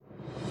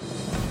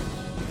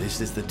This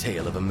is the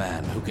tale of a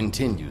man who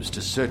continues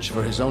to search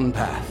for his own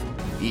path,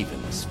 even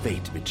as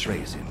fate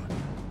betrays him.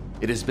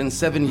 It has been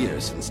 7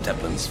 years since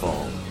Teplin's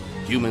fall.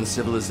 Human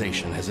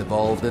civilization has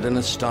evolved at an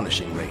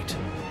astonishing rate.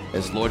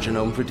 As Lord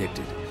Genome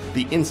predicted,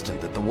 the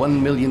instant that the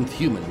 1 millionth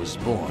human was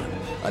born,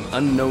 an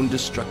unknown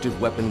destructive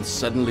weapon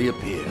suddenly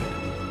appeared.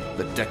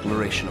 The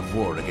declaration of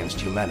war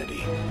against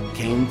humanity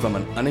came from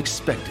an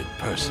unexpected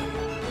person.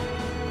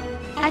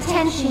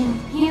 Attention,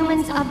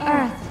 humans of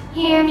Earth,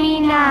 hear me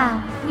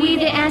now. We,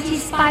 the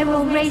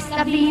anti-spiral race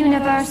of the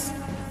universe,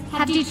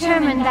 have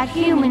determined that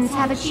humans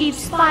have achieved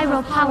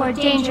spiral power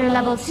danger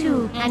level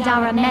 2 and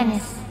are a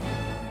menace.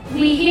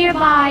 We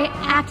hereby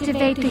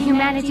activate the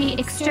humanity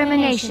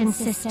extermination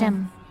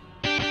system.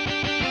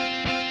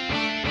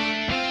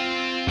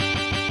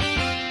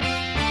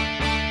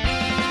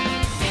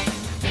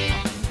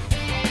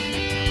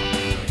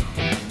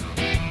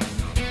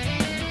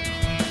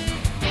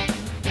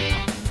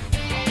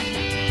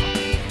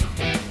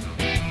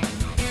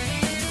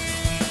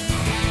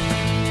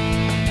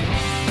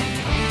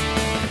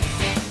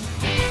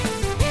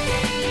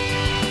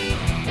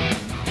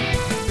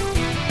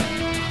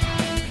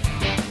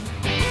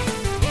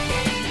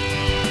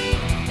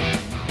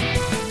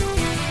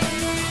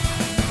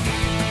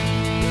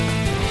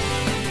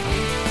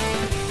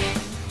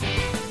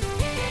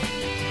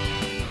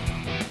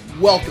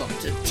 Welcome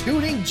to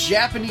Tuning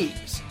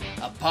Japanese,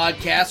 a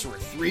podcast where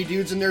three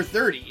dudes in their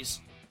 30s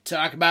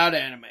talk about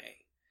anime.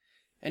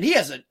 And he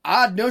has an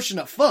odd notion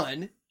of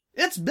fun.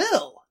 It's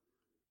Bill.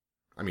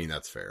 I mean,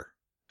 that's fair.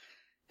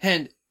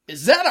 And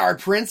is that our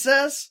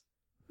princess?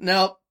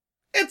 Nope,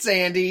 it's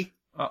Andy.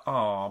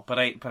 But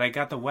I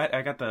got the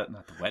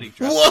not the wedding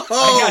dress.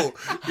 Whoa!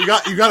 You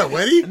got a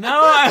wedding?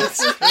 No,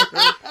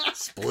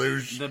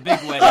 Sploosh. the big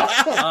wedding.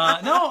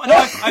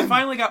 I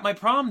finally got my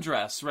prom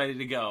dress ready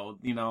to go.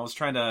 You know, I was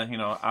trying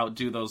to,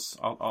 outdo those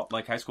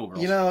like high school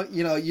girls.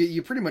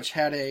 You pretty much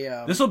had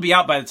a. This will be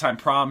out by the time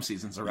prom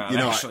season's around.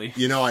 Actually,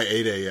 I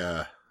ate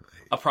a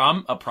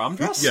prom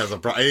dress. Yes,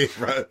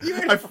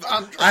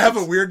 I have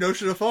a weird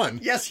notion of fun.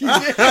 Yes, you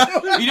did.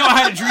 I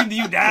had a dream that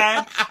you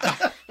died.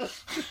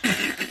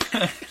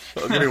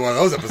 Well, give me one of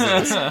those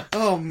episodes.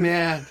 Oh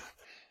man!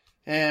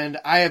 And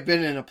I have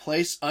been in a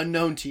place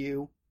unknown to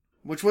you,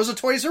 which was a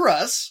Toys R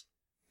Us.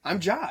 I'm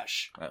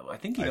Josh. I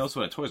think he knows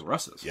what a Toys R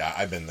Us is. Yeah,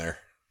 I've been there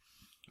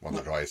once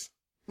or twice.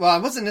 Well, I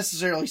wasn't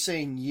necessarily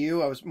saying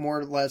you. I was more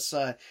or less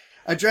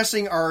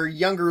addressing our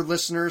younger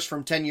listeners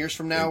from 10 years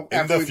from now. In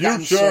after the we've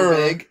gotten future. so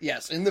big.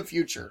 Yes, in the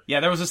future. Yeah,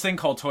 there was this thing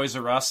called Toys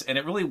R Us, and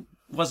it really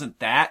wasn't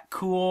that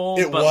cool.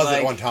 It was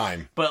at one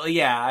time. But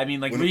yeah, I mean,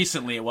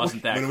 recently it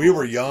wasn't that when cool. we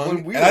were young.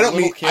 When we and were I don't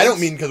little mean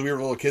kids. because we were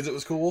little kids it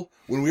was cool.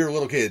 When we were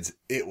little kids,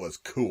 it was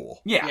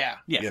cool. Yeah.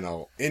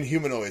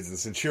 Inhumanoids and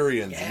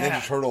Centurions and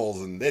Ninja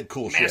Turtles, and they had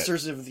cool shit.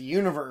 Masters of the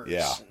Universe.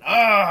 Yeah.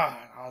 And,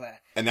 all that.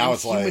 And now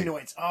it's like...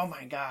 Humanoids. Oh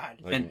my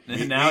god. And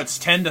now it's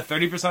 10 to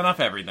 30% off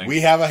everything.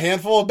 We have a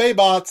handful of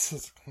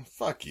Baybots.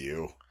 Fuck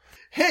you.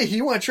 Hey,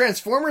 you want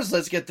Transformers?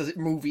 Let's get the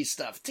movie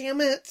stuff. Damn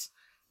it.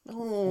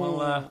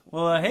 Oh.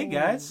 Well, hey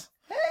guys.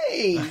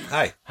 Hey.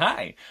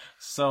 Hi.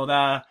 So,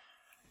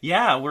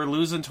 we're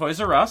losing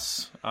Toys R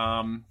Us.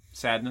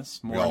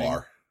 Sadness, mourning. We all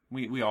are.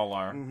 We all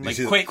are.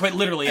 Mm-hmm. Like, quite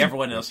literally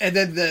everyone is. And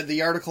then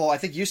the article, I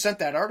think you sent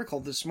that article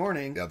this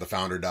morning. Yeah, the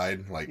founder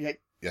died,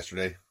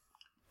 yesterday.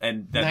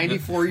 And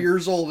 94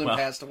 years old and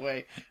passed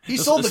away. He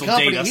sold the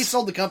company. He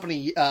sold the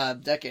company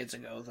decades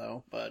ago,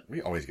 though. But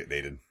we always get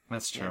dated.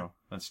 That's true. Yeah.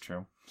 That's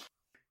true.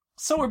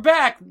 So we're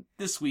back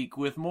this week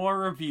with more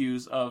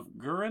reviews of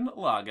Gurren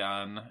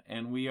Lagann,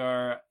 and we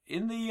are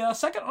in the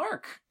second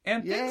arc,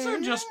 and things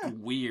are just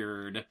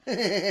weird.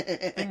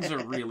 Things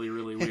are really,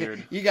 really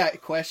weird. You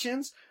got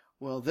questions?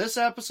 Well, this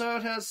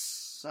episode has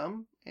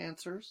some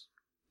answers.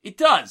 It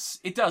does.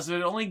 It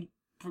only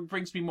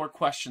brings me more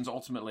questions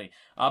ultimately,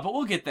 but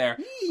we'll get there.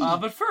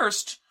 But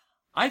first,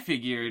 I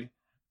figured,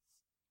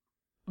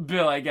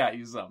 Bill, I got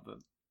you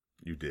something.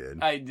 You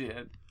did. I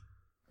did.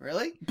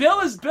 Really?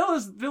 Bill is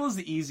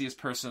the easiest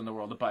person in the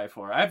world to buy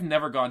for. I've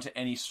never gone to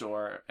any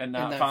store and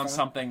not found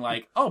something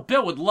like, oh,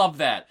 Bill would love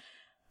that.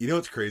 You know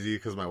what's crazy?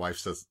 Because my wife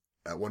says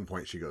at one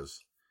point, she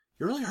goes,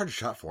 "You're really hard to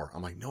shop for."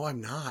 I'm like, "No,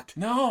 I'm not."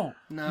 No,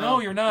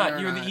 you're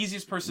not. You're the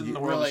easiest person in the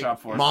world to shop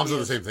for. Moms do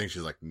the same thing.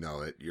 She's like,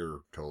 "No,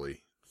 you're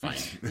totally fine."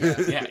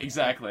 Yeah,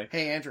 exactly.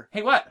 Hey, Andrew.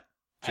 Hey, what?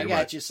 I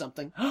got you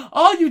something.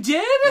 Oh, you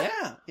did?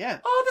 Yeah.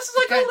 Oh, this is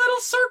like a little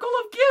circle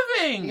of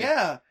giving.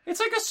 Yeah. It's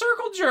like a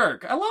circle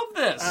jerk. I love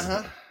this.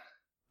 Uh-huh.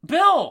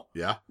 Bill.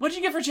 Yeah? What'd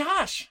you get for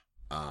Josh?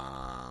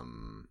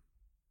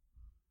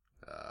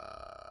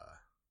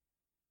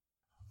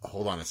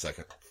 Hold on a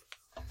second.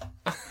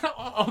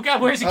 Oh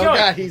God, where's he going? Oh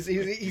God, he's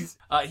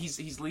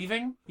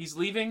leaving. He's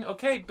leaving.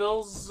 Okay,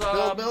 Bill's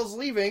Bill's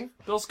leaving.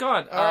 Bill's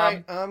gone. All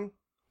right.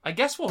 I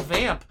guess we'll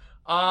vamp.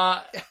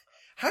 How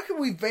can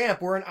we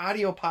vamp? We're an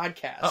audio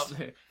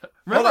podcast.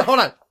 Remember, Hold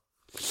on.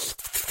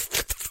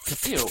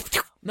 Ew.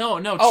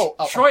 No.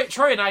 Oh.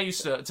 Troy and I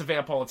used to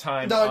vamp all the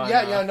time. No,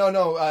 on,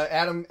 no.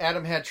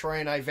 Adam had Troy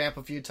and I vamp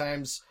a few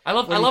times. I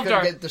loved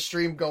get the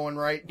stream going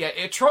right.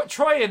 Yeah,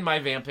 Troy and my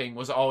vamping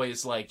was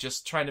always like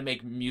just trying to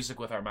make music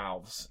with our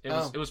mouths. It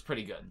was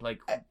pretty good.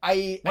 Like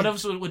one of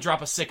us would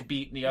drop a sick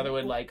beat and the other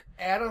would like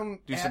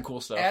do some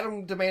cool stuff.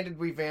 Adam demanded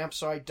we vamp,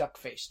 so I duck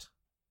faced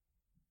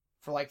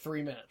for like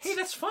 3 minutes. Hey,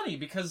 that's funny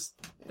because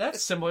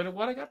that's similar to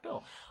what I got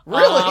Bill.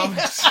 Really?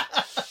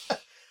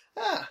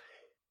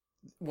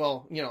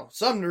 Well,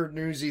 some nerd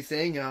newsy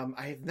thing.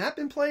 I have not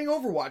been playing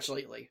Overwatch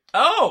lately.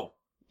 Oh,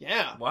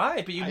 yeah.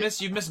 why? But you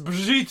miss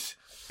Brigitte.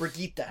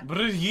 Brigitte.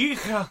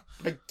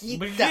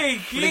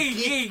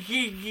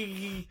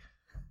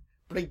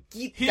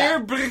 Here,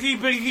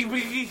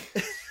 Brigitte.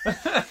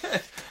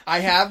 I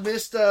have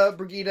missed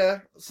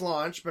Brigitte's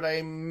launch, but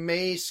I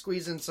may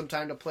squeeze in some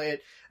time to play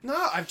it. No,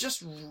 I've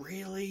just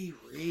really,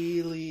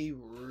 really,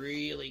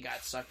 really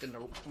got sucked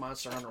into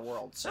Monster Hunter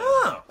World. So.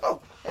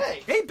 Oh,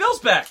 hey. Hey, Bill's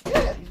back.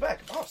 Yeah, he's back.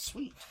 Oh,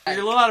 sweet. You're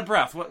a little out of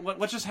breath.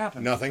 What just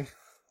happened? Nothing.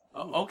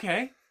 Oh,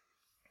 okay.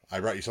 I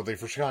brought you something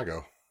for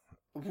Chicago.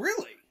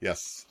 Really?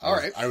 Yes. All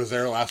right. I was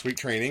there last week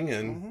training,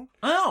 and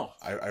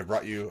I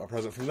brought you a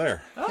present from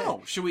there.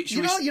 Oh, should we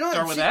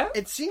start with that?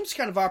 It seems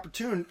kind of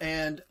opportune,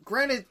 and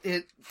granted,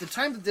 the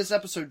time that this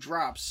episode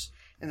drops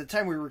and the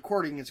time we're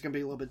recording is going to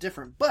be a little bit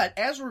different. But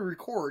as we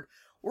record,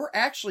 we're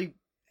actually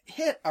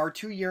hit our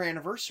 2-year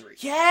anniversary.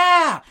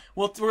 Yeah.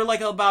 Well, we're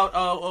like about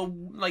a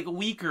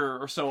week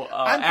or so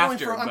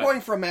after. I'm going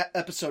from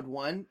episode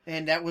 1,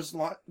 and that was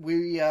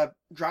we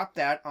dropped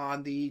that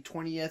on the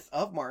 20th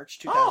of March,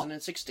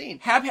 2016.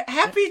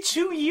 Happy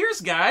 2 years,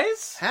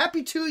 guys!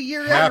 Happy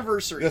 2-year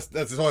anniversary.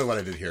 That's only what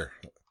I did here.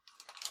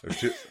 There's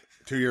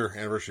 2-year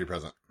anniversary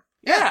present.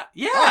 Yeah.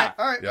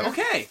 All right. Yep.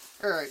 Okay.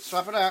 All right,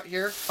 swap it out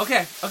here.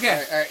 Okay. All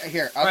right,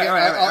 here. All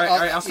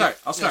right. I'll start.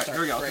 Yeah,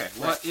 Here we go. Okay. Right.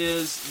 What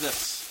is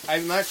this?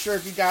 I'm not sure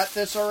if you got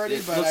this already,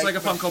 It but looks like a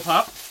Funko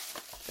Pop.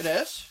 It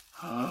is.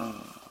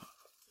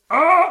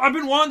 I've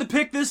been wanting to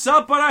pick this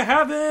up, but I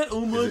haven't.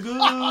 Oh my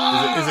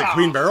god! Is it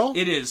Queen Barrel?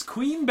 It is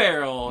Queen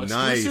Barrel,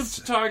 Nice.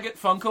 exclusive to Target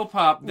Funko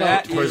Pop. No,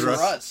 That Toys is. R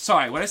Us.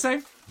 Sorry, what did I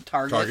say?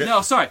 Target.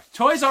 No, sorry,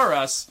 Toys R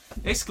Us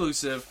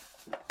exclusive.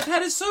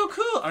 That is so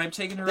cool. And I'm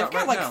taking her They've out got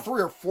right like now.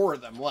 3 or 4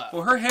 of them left.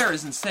 Well, her hair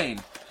is insane.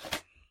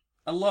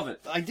 I love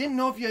it. I didn't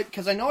know if you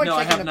because I know I'd No,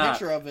 I taken have a not.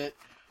 picture of it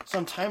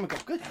some time ago.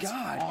 Good That's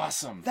God,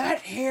 awesome. that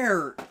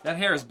hair, That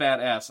hair is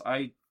badass.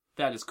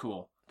 That is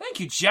cool. Thank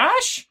you,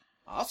 Josh.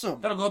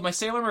 awesome. That'll go with my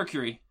Sailor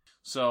Mercury.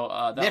 So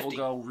that Nifty. will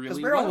go really Because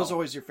Beryl well. was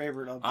always your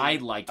favorite of the, I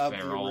liked of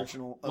Beryl. the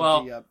original of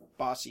Well, the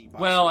bossy bosses,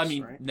 well, I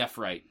mean, right?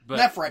 Nephrite. But,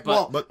 Nephrite.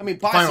 But, Well, I mean,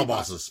 final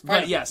bossy bosses.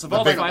 but yes, of The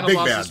all the big- final big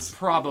bosses, bads.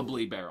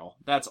 probably Beryl.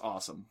 That's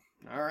awesome.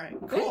 All right,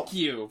 cool. Thank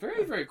you.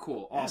 Very, very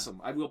cool.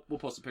 Awesome. We'll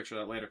post a picture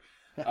of that later.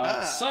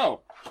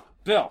 So,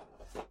 Bill,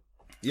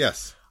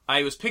 Yes.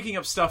 I was picking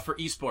up stuff for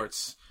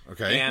esports.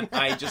 Okay. And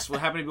I just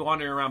happened to be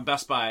wandering around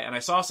Best Buy, and I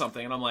saw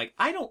something, and I'm like,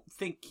 I don't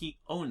think he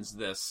owns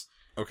this.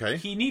 Okay.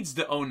 He needs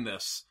to own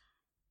this.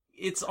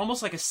 It's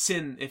almost like a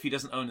sin if he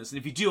doesn't own this. And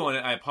if you do own it,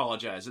 I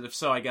apologize. And if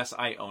so, I guess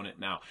I own it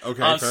now.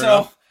 Okay, fair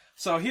enough.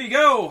 So here you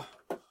go.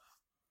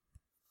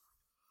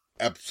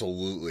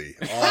 Absolutely.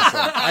 Awesome.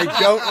 I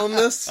don't own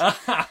this.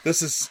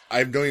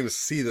 I don't even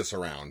see this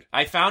around.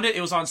 I found it.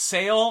 It was on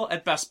sale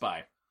at Best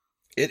Buy.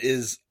 It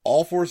is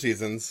all 4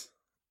 seasons,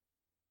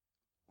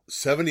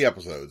 70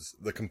 episodes,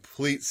 the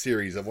complete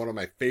series of one of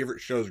my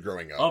favorite shows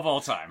growing up. Of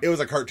all time. It was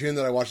a cartoon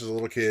that I watched as a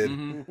little kid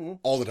Mm-hmm.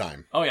 all the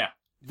time. Oh, yeah.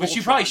 Which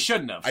you Voltron. probably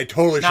shouldn't have. I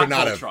totally should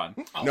not Voltron.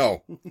 have.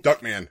 No.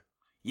 Duckman.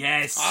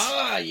 Yes.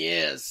 Ah,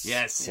 yes.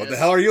 Yes. What the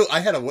hell are you? I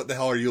had a "What the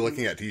hell are you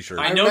looking at" t-shirt.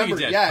 I know remember,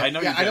 you did. Yeah, I know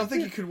you did. I don't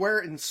think you could wear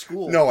it in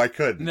school. No, I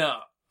couldn't. No.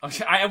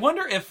 Okay, I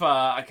wonder if,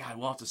 God,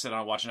 we'll have to sit down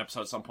and watch an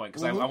episode at some point,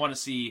 because I want to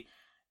see,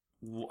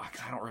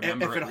 I don't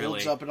remember if it really.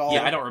 holds up at all.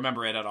 Yeah, I don't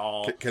remember it at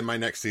all. Can my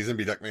next season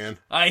be Duckman?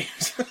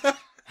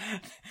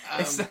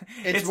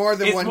 It's more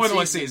than one one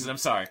season. season. I'm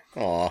sorry.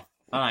 Aw.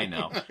 I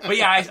know. But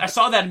yeah, I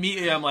saw that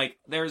immediately. I'm like,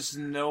 there's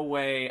no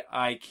way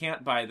I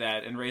can't buy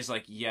that. And Ray's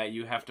like, yeah,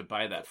 you have to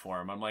buy that for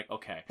him. I'm like,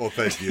 okay. Well,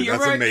 thank you. You're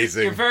That's very-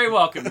 amazing. You're very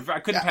welcome.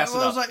 I couldn't pass it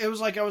well, up. it was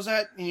like I was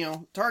at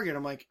Target.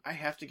 I'm like, I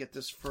have to get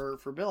this for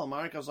Bill. And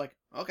Monica was like,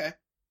 okay.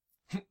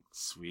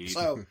 Sweet.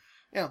 So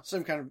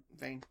same kind of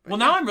thing. But well,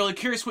 now I'm really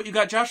curious what you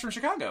got Josh from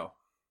Chicago.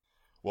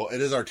 Well,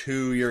 it is our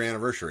 2-year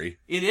anniversary,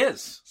 It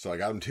is. so I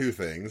got him 2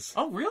 things.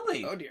 Oh,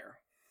 really? oh dear.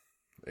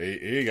 Here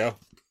you go.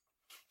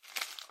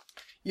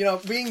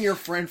 Being your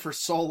friend for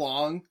so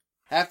long,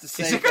 I have to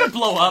say, Is it going to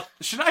blow up?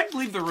 Should I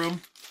leave the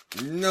room?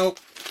 Nope.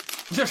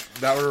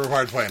 That would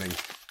require planning.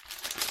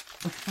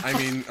 I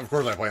mean, of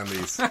course I plan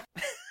these.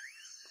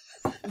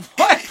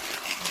 What?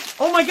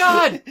 Oh my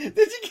god! Did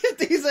you get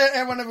these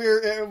at one of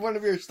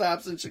your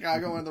stops in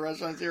Chicago, one of the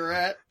restaurants you were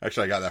at?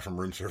 Actually, I got that from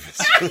room service.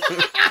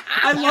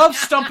 I love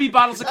stumpy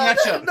bottles of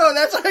ketchup. No,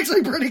 that's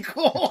actually pretty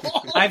cool.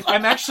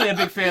 I'm actually a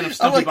big fan of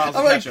stumpy bottles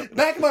of ketchup.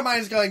 Back in my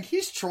mind is going,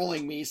 he's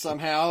trolling me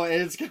somehow, and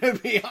it's gonna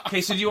be.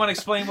 Okay, so do you want to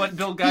explain what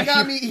Bill got?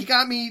 He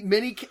got me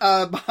mini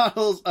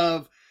bottles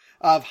of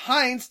of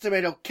Heinz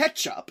tomato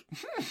ketchup.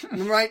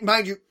 Right,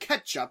 mind you,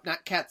 ketchup,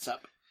 not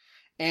catsup.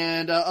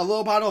 And a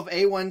little bottle of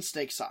A1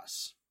 steak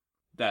sauce.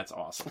 That's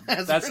awesome.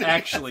 That's That's pretty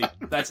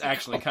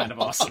actually kind of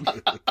awesome.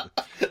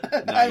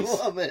 I Nice.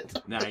 love it.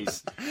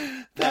 Nice.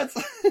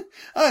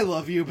 I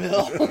love you,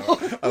 Bill.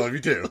 I love you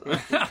too.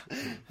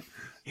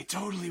 It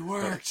totally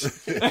worked.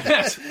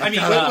 I mean,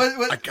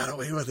 I got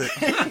away with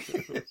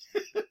it.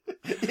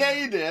 Yeah,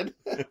 you did.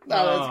 No,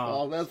 that's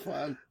cool. That's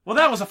fun. well,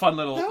 that was a fun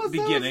little That was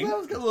beginning. That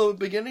was a good little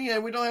beginning,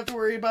 and we don't have to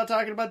worry about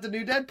talking about the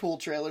new Deadpool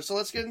trailer. So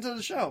let's get into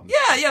the show.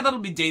 Yeah, that'll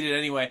be dated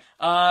anyway.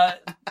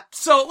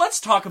 So let's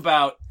talk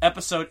about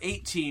episode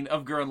 18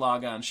 of Gurren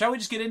Lagann. Shall we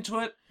just get into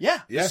it? Yeah.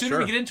 The Yeah, sooner sure.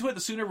 we get into it,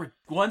 the sooner we're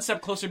one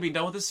step closer to being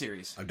done with this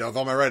series. I'm done with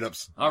all my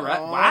write-ups. All right.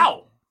 Aw.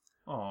 Wow.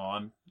 Oh,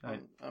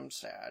 I'm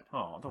sad.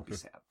 don't be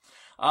sad.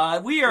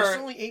 We There's are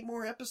only 8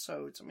 more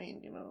episodes. I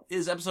mean, you know.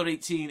 is episode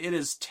 18. It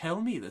is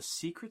Tell Me the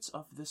Secrets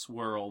of This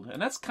World,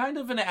 and that's kind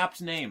of an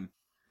apt name.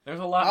 There's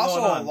a lot Also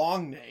going a on.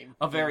 long name.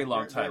 A very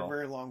long title.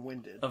 Very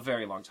long-winded. A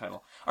very long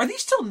title. Are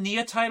these still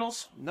Nia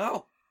titles?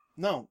 No.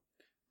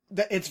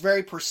 It's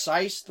very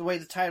precise the way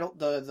the title,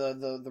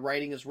 the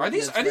writing is Are written.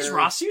 these It's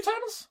Rasu very-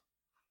 titles?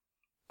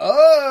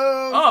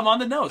 Oh, Oh, I'm on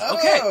the nose. Oh.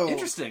 Okay,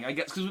 interesting. I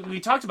guess because we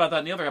talked about that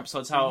in the other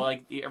episodes, how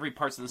like every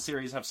parts of the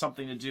series have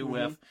something to do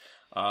with.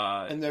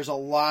 and there's a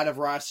lot of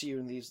Rasu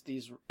in these.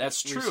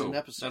 That's recent true.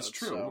 episodes, That's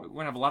true. so- We're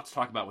gonna have a lot to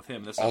talk about with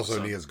him this Also,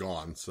 episode. Nia's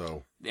gone,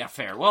 so... Yeah,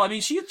 fair. Well, I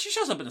mean, she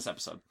shows up in this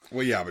episode.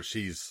 Well, yeah, but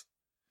she's...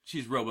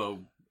 She's Robo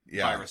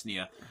Yeah. Virus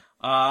Nia.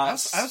 I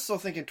was still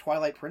thinking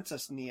Twilight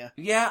Princess Nia,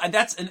 Yeah, and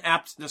that's an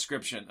apt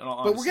description. In all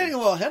but we're honesty. getting a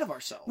little ahead of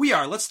ourselves. We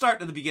are. Let's start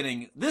at the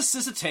beginning. This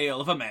is a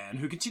tale of a man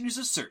who continues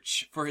to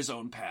search for his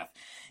own path.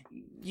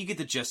 You get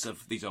the gist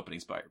of these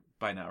openings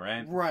by now,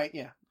 right? Right?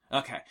 Yeah.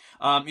 Okay.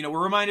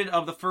 We're reminded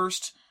of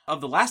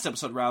the last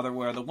episode, rather,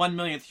 where the 1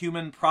 millionth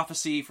human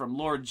prophecy from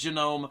Lord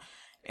Genome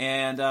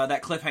and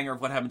that cliffhanger of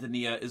what happened to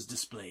Nia is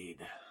displayed.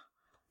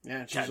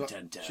 Yeah. Dun,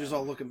 dun, dun. She's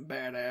all looking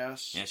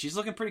badass. Yeah, she's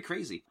looking pretty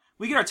crazy.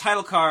 We get our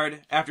title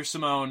card after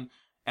Simone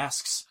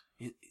asks,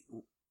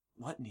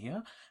 "What,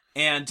 Nia?"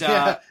 And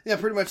Yeah.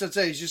 Pretty much that's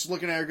it. He's just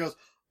looking at her, and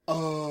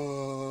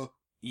goes,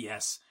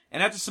 yes.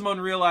 And after Simone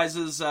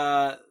realizes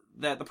that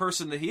the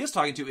person that he is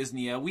talking to is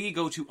Nia, we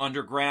go to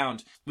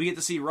underground. We get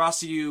to see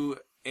Rasu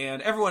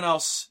and everyone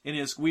else in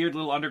his weird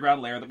little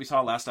underground lair that we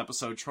saw last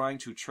episode trying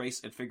to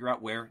trace and figure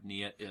out where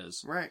Nia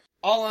is. Right.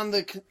 All on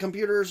the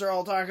computers are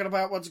all talking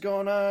about what's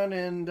going on,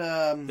 and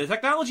The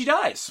technology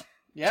dies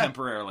yeah,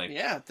 temporarily.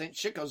 yeah.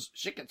 Shit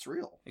gets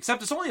real.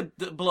 Except it's only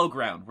below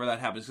ground where that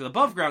happens. Because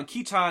above ground,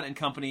 Keaton and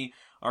company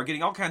are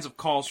getting all kinds of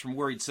calls from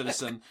worried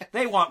citizen.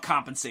 They want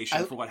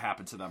compensation for what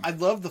happened to them. I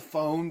love the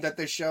phone that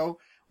they show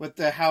with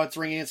how it's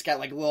ringing. It's got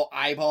like little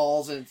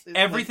eyeballs, and it's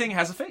Everything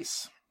has a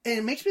face. and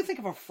it makes me think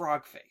of a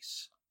frog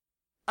face.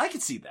 I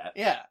could see that.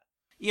 Yeah.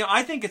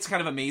 I think it's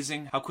kind of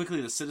amazing how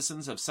quickly the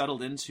citizens have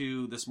settled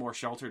into this more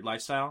sheltered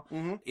lifestyle.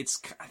 Mm-hmm.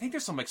 I think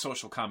there's some like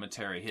social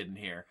commentary hidden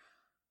here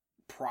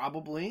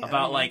Probably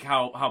about like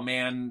how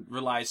man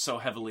relies so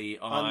heavily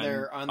on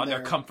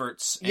their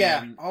comforts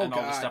Yeah. and, Oh, and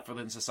all the God. stuff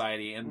within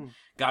society, and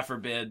God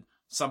forbid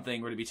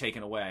something were to be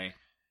taken away.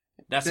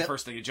 That's the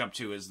first thing you jump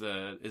to is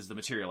the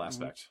material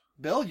aspect.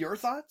 Bill, your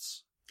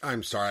thoughts?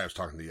 I'm sorry, I was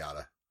talking to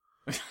Yada.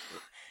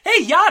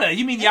 Hey, Yada!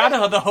 You mean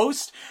Yada, the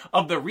host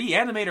of the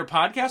Reanimator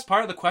podcast,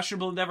 part of the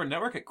Questionable Endeavor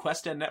Network at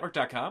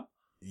questendnetwork.com?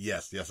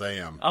 Yes, I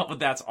am. Oh, but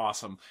that's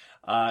awesome.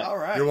 All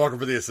right. You're welcome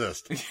for the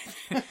assist.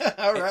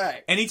 All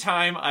right.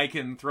 Anytime I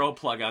can throw a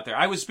plug out there.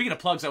 Speaking of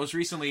plugs, I was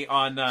recently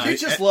on... You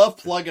just love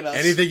plugging us.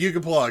 Anything you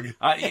can plug.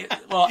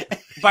 well,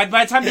 by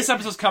the time this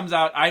episode comes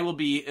out, it'll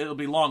be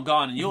long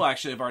gone, and you'll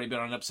actually have already been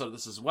on an episode of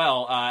this as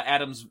well.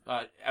 Adam's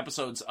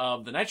episodes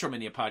of the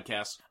Nitromania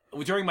podcast.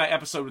 During my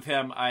episode with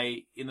him,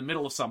 in the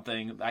middle of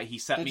something, he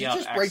set Did me you up.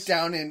 just break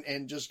down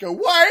and just go,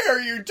 why are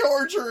you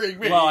torturing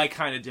me? Well, I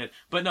kind of did,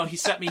 but no, he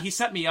set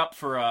me up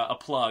for a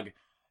plug,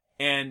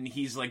 and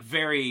he's like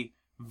very,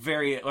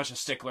 very much a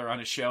stickler on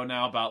his show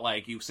now about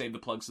like you save the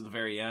plugs to the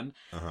very end.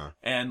 Uh-huh.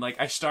 And like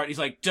he's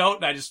like, don't,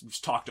 and I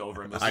just talked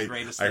over him. It was the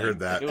greatest I thing. heard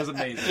that. It was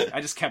amazing.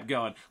 I just kept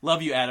going.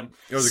 Love you, Adam.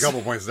 It was a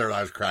couple points there that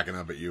I was cracking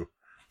up at you.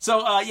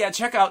 So,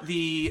 check out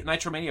the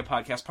Nitromania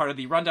podcast, part of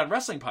the Rundown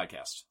Wrestling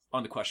podcast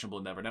on the Questionable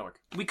Endeavor Network.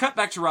 We cut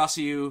back to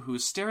Rasu, who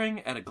is staring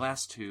at a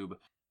glass tube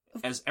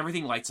as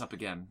everything lights up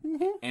again.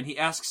 And he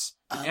asks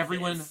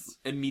everyone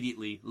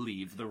immediately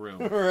leave the room.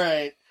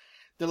 Right.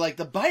 They're like,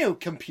 the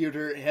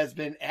biocomputer has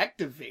been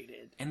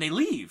activated. And they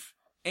leave.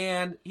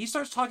 And he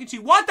starts talking to,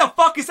 what the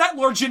fuck is that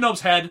Lord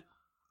Genome's head?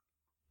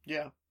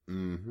 Yeah.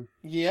 Mm-hmm.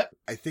 Yep.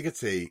 I think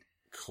it's a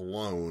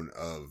clone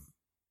of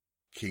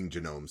King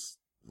Genome's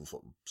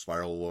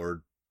Spiral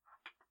Lord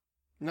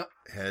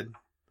head.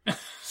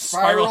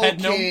 Spiral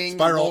Head Gnome? King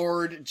Spiral-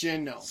 Lord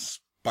Genome.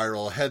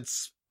 Spiral Head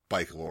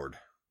Spike Lord.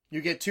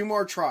 You get 2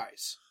 more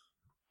tries.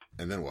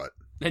 And then what?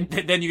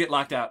 Then you get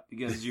locked out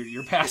because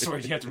your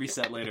password you have to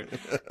reset later.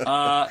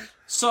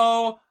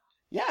 So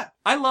Yeah.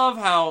 I love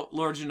how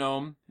Lord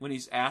Genome, when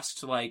he's asked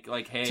to like,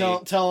 hey,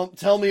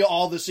 Tell me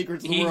all the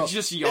secrets of the he world.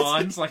 just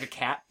yawns like a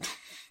cat.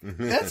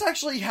 That's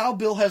actually how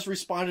Bill has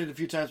responded a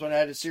few times when I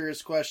had a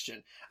serious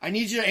question. I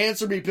need you to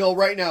answer me, Bill,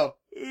 right now.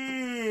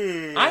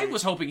 I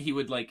was hoping he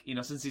would, like,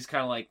 since he's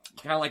kind of like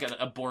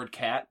a bored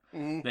cat,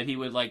 that he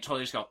would, like,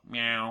 totally just go,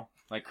 meow,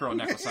 like Kuro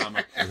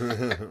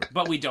Nekosama.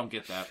 But we don't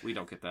get that.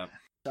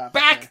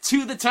 Back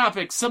to the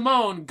topic.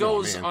 Simone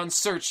goes on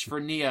search for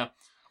Nia,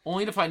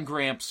 only to find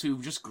Gramps,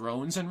 who just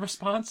groans in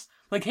response.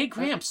 Like, hey,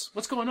 Gramps,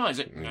 what's going on? He's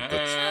like,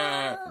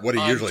 what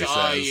he usually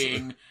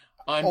dying. says.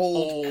 I'm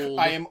old.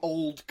 I am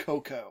old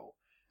Coco.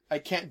 I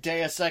can't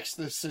Deus Ex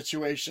this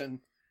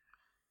situation.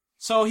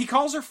 So he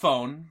calls her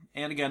phone,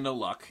 and again, no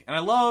luck. And I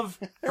love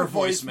her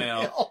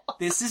voicemail.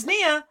 This is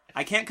Nia.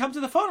 I can't come to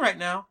the phone right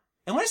now.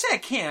 And when I say I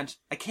can't,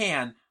 I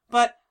can.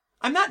 But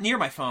I'm not near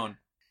my phone.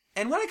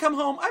 And when I come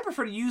home, I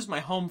prefer to use my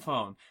home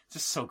phone. It's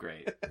just so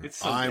great. It's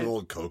so I'm good.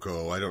 old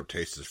Coco. I don't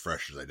taste as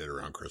fresh as I did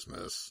around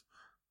Christmas.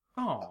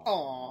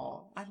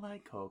 Oh, I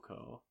like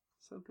Coco.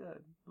 So good.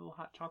 A little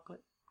hot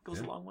chocolate goes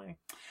a long way.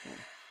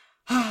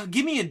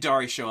 Gimme and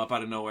Dari show up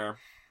out of nowhere.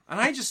 And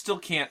I just still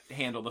can't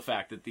handle the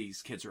fact that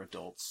these kids are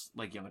adults,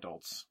 like young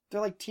adults. They're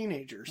like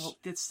teenagers. Well,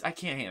 I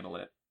can't handle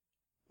it.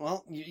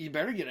 Well, you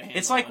better get a handle.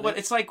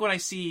 It's like when I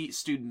see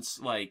students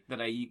like that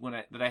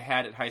I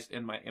had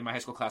in my high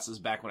school classes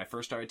back when I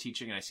first started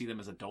teaching, and I see them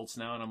as adults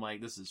now, and I'm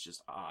like, this is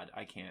just odd.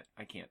 I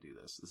can't do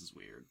this. This is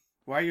weird.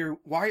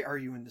 Why are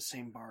you in the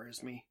same bar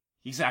as me?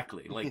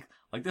 Exactly.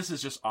 Like this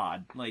is just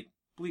odd. Like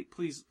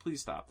please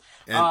stop.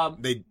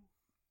 And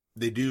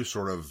they do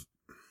sort of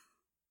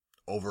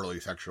overly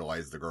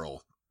sexualize the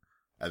girl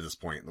at this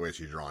point, the way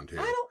she's drawn too.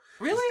 I don't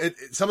really.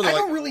 I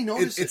don't really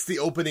notice. It's the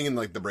opening and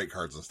like the break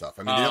cards and stuff.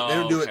 I mean, they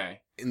don't do it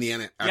in the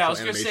actual animation. Yeah, I was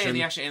going to say in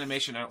the actual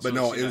animation. I don't but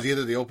no, it was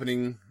either the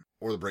opening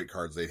or the break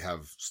cards. They'd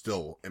have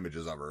still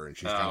images of her, and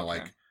she's kind of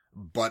like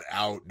butt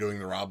out doing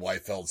the Rob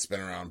Liefeld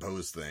spin around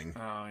pose thing.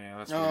 Oh yeah,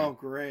 that's weird.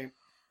 Great.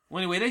 Well,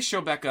 anyway, they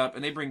show back up,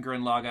 and they bring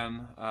Gurren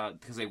Lagann,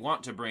 because they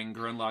want to bring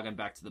Gurren Lagann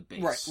back to the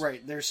base.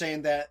 Right. They're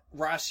saying that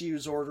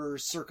Rasu's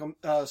orders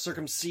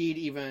circumsede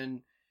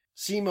even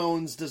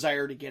Simone's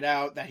desire to get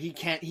out, that he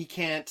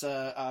can't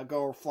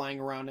go flying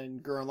around in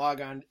Gurren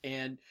Lagann,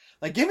 and,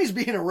 like, Gimmy's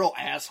being a real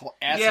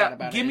asshat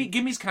about it.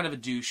 Gimmy's kind of a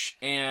douche,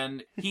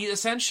 and he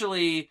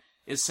essentially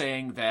is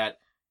saying that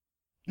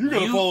you're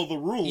going to follow the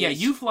rules. Yeah,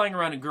 you flying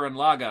around in Gurren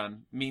Lagann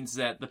means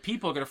that the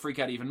people are going to freak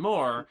out even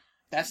more.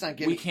 That's not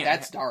Gimmy,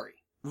 that's Dari.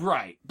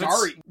 Right.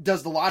 Dari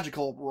does the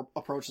logical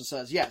approach and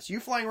says, yes, you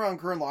flying around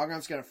Gurren Lagann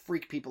is going to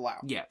freak people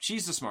out. Yeah,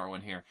 she's the smart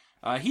one here.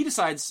 He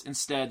decides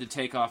instead to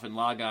take off in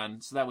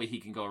Lagann, so that way he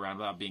can go around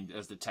without being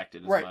as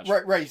detected as much.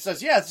 Right. He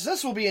says, yes,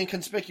 this will be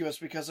inconspicuous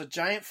because a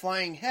giant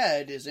flying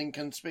head is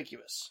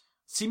inconspicuous.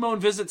 Simone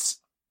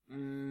visits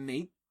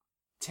Leita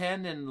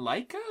and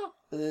Laika?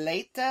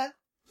 Leita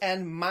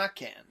and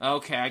Maken.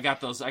 Okay, I got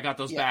those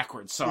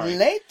backwards, sorry.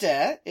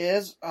 Leita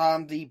is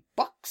the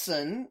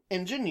Buxton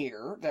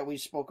engineer that we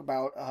spoke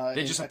about.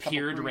 They just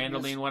appeared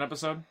randomly in one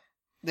episode?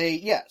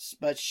 Yes,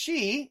 but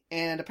she,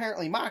 and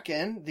apparently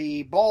Maken,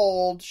 the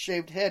bald,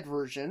 shaved head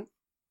version,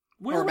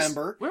 where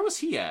was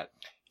he at?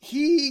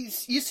 You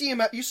see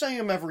him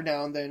every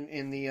now and then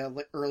in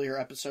the earlier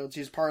episodes.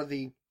 He's part of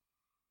the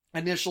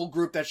initial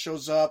group that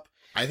shows up.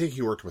 I think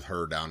he worked with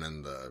her down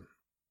in the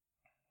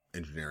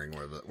engineering,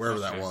 wherever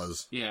that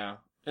was. Yeah,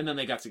 and then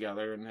they got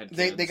together and had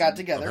kids. They got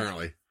together.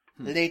 Apparently.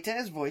 Leita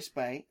is voiced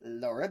by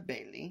Laura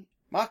Bailey.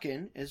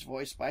 Maken is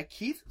voiced by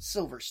Keith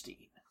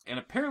Silverstein. And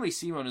apparently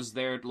Simone is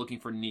there looking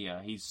for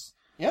Nia. He's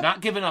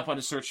not given up on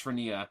his search for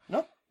Nia.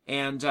 Nope.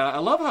 And I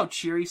love how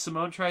cheery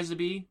Simone tries to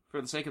be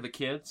for the sake of the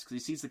kids, because he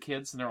sees the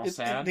kids and they're all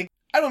sad.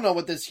 I don't know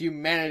what this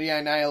humanity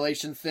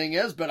annihilation thing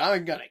is, but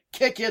I'm gonna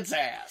kick its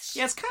ass.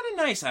 Yeah, it's kind of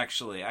nice,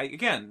 actually.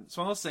 Again, it's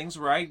one of those things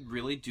where I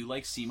really do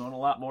like Simone a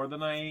lot more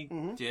than I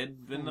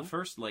did in the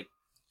first,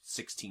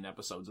 16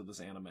 episodes of this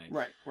anime.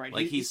 Right.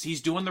 Like,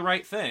 he's doing the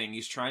right thing.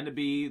 He's trying to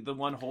be the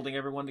one holding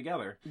everyone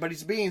together. But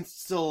he's being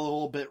still a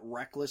little bit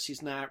reckless.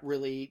 He's not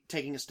really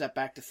taking a step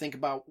back to think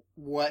about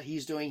what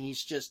he's doing.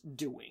 He's just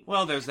doing.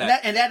 Well, there's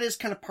that. And that is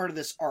kind of part of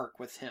this arc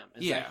with him.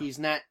 That he's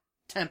not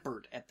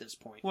tempered at this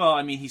point. Well,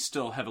 I mean, he's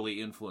still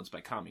heavily influenced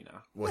by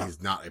Kamina. Well,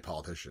 he's not a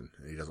politician,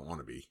 and he doesn't want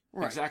to be.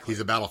 Right. Exactly.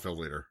 He's a battlefield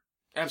leader.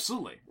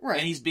 Absolutely. Right.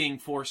 And he's being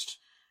forced,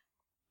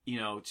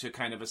 to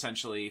kind of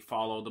essentially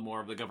follow the more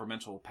of the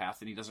governmental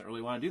path, and he doesn't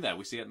really want to do that.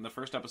 We see it in the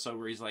first episode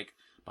where he's,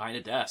 behind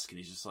a desk, and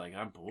he's just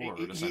I'm bored,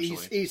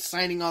 essentially. He's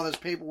signing all this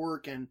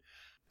paperwork, and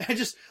I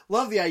just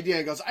love the idea.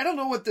 He goes, I don't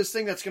know what this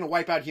thing that's going to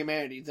wipe out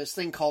humanity, this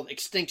thing called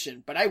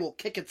extinction, but I will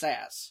kick its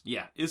ass.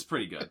 Yeah, it's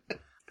pretty good.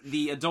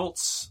 The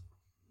adults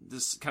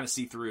just kind of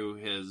see through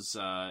his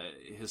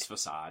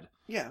facade.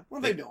 Yeah,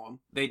 well, they know him.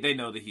 They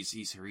know that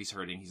he's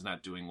hurting, he's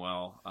not doing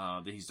well,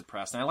 that he's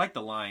depressed. And I like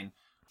the line,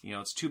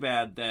 it's too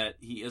bad that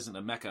he isn't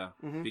a mecha,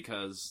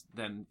 because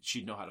then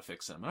she'd know how to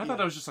fix him. And I thought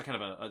that was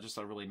just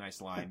a really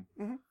nice line.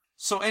 Mm-hmm.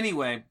 So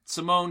anyway,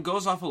 Simone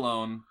goes off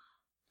alone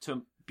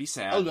to be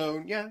sad.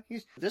 Alone, yeah.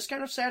 This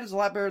kind of sad is a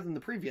lot better than the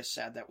previous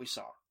sad that we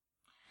saw,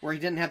 where he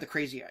didn't have the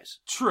crazy eyes.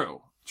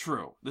 True.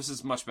 This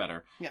is much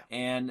better. Yeah.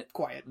 And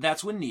quiet.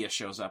 That's when Nia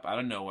shows up out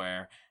of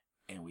nowhere,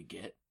 and we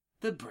get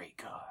the break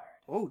card.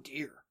 Oh,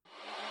 dear.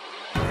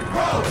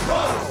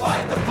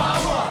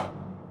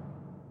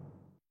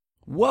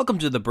 Welcome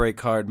to the break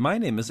card. My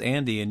name is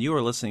Andy, and you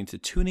are listening to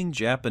Tuning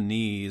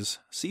Japanese,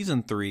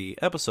 Season 3,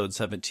 Episode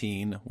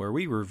 17, where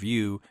we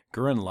review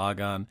Gurren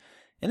Lagann.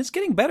 And it's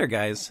getting better,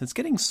 guys. It's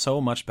getting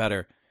so much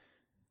better.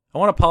 I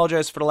want to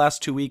apologize for the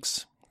last 2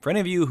 weeks. For any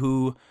of you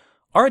who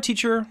are a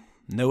teacher,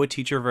 know a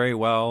teacher very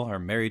well, are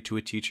married to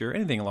a teacher,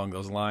 anything along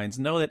those lines,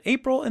 know that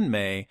April and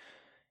May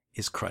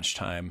is crunch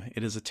time.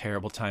 It is a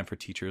terrible time for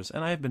teachers,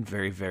 and I have been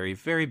very, very,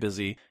 very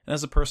busy. And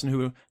as a person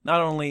who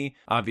not only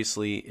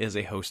obviously is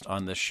a host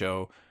on this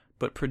show,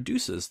 but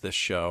produces this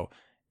show,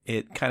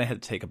 it kind of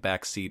had to take a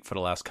back seat for the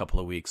last couple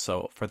of weeks.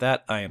 So for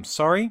that, I am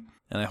sorry,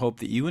 and I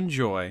hope that you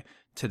enjoy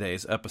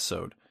today's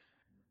episode.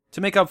 To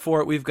make up for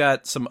it, we've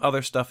got some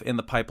other stuff in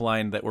the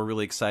pipeline that we're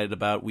really excited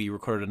about. We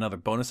recorded another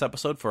bonus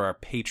episode for our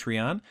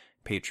Patreon,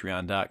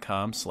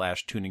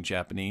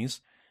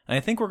 patreon.com/tuningjapanese. And I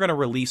think we're going to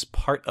release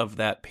part of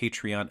that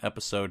Patreon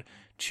episode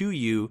to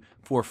you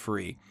for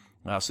free.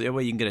 So that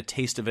way you can get a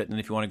taste of it, and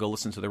if you want to go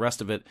listen to the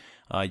rest of it,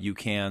 you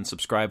can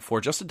subscribe for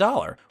just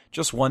 $1.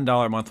 Just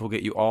 $1 a month will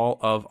get you all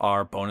of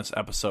our bonus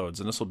episodes.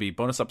 And this will be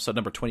bonus episode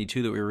number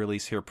 22 that we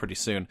release here pretty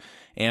soon.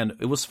 And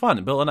it was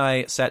fun. Bill and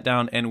I sat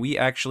down and we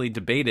actually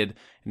debated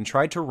and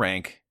tried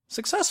to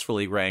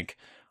successfully rank,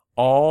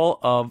 all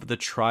of the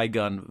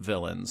Trigun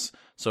villains.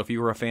 So if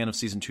you were a fan of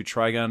Season 2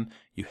 Trigun,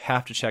 you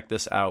have to check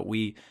this out.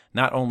 We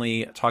not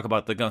only talk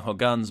about the Gung Ho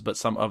Guns, but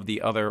some of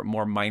the other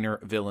more minor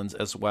villains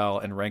as well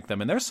and rank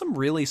them. And there's some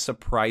really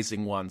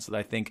surprising ones that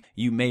I think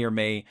you may or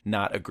may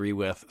not agree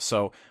with.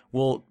 So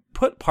we'll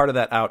put part of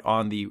that out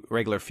on the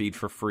regular feed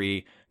for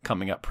free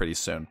coming up pretty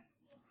soon.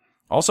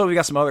 Also, we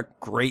got some other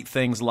great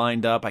things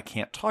lined up. I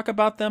can't talk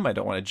about them. I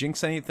don't want to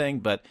jinx anything,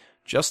 but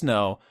just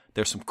know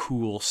there's some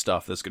cool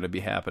stuff that's going to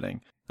be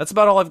happening. That's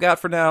about all I've got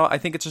for now. I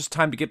think it's just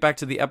time to get back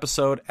to the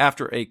episode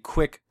after a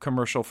quick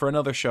commercial for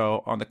another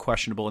show on the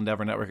Questionable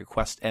Endeavor Network at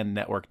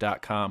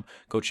questendnetwork.com.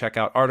 Go check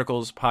out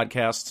articles,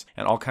 podcasts,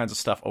 and all kinds of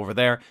stuff over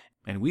there,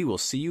 and we will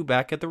see you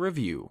back at the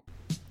review.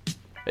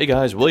 Hey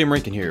guys, William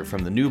Rankin here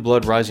from the New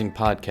Blood Rising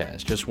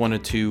podcast. Just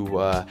wanted to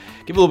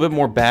give a little bit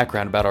more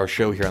background about our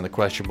show here on the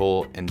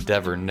Questionable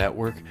Endeavor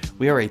Network.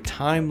 We are a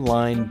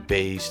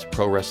timeline-based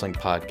pro wrestling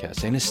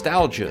podcast, a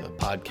nostalgia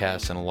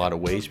podcast in a lot of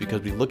ways,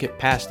 because we look at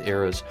past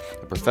eras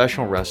of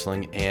professional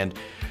wrestling and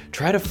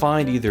try to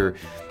find either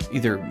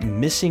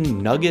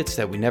missing nuggets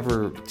that we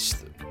never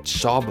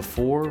saw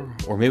before,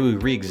 or maybe we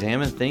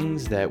re-examine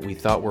things that we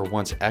thought were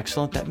once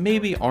excellent that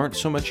maybe aren't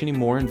so much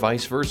anymore, and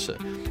vice versa.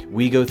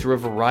 We go through a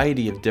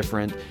variety of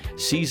different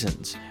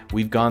seasons.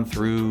 We've gone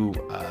through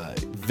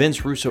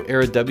Vince Russo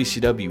era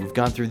WCW. We've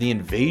gone through the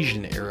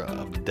Invasion era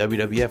of the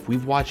WWF.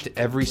 We've watched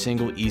every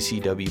single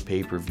ECW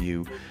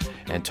pay-per-view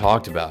and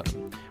talked about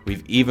them.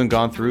 We've even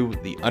gone through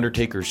The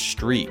Undertaker's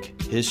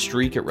streak, his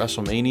streak at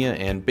WrestleMania,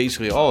 and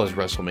basically all his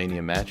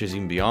WrestleMania matches,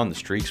 even beyond the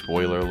streak.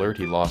 Spoiler alert,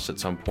 he lost at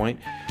some point.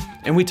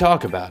 And we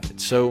talk about it.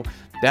 So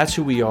that's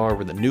who we are.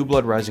 We're the New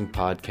Blood Rising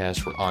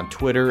Podcast. We're on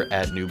Twitter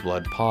at New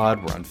Blood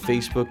Pod. We're on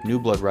Facebook, New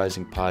Blood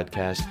Rising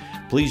Podcast.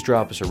 Please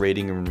drop us a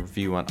rating and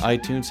review on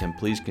iTunes, and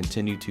please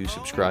continue to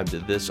subscribe to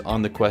this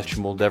on the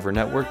Questionable Endeavor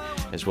Network,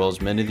 as well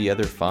as many of the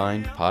other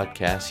fine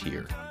podcasts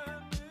here.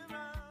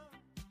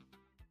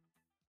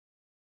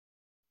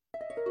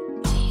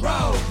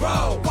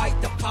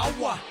 Fight the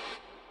power.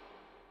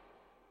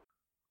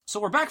 So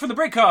we're back for the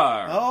break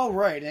card. All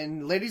right,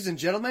 and ladies and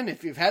gentlemen,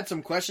 if you've had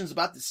some questions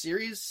about the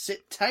series,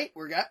 sit tight.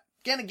 We're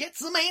gonna get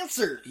some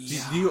answers.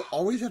 Yeah. Do you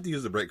always have to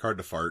use the break card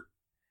to fart?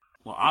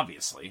 Well,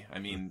 obviously. I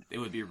mean, it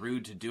would be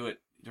rude to do it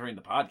during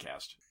the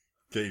podcast.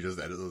 Can you just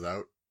edit those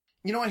out?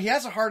 You know what? He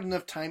has a hard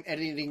enough time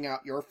editing out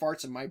your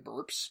farts and my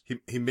burps.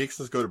 He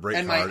makes us go to break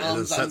And my card and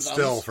then sit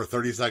still for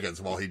 30 seconds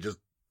while he just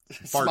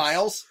farts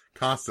Smiles.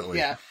 constantly.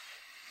 Yeah.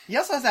 He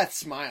also has that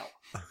smile.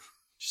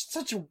 Just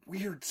such a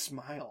weird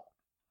smile.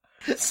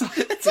 It's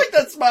like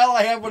that smile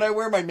I have when I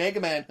wear my Mega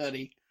Man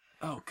hoodie.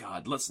 Oh,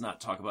 God, let's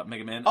not talk about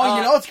Mega Man. Oh,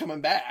 you know it's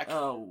coming back.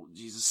 Oh,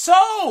 Jesus.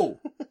 So,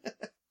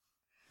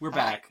 we're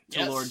back to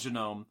yes. Lord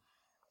Genome.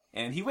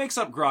 And he wakes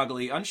up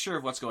groggily, unsure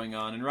of what's going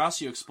on, and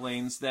Rossio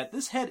explains that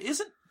this head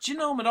isn't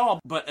Genome at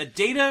all, but a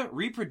data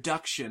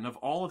reproduction of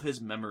all of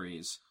his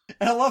memories.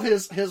 And I love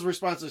his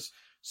responses.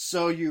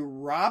 So you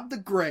robbed the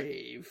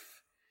grave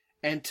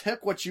and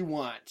took what you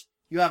want.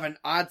 You have an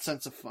odd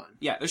sense of fun.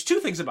 Yeah, there's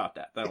two things about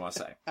that I want to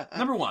say.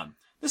 Number one,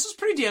 this is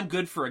pretty damn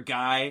good for a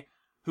guy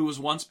who was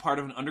once part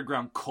of an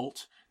underground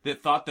cult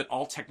that thought that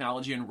all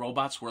technology and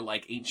robots were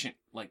like ancient,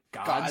 like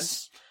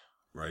gods.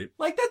 Right.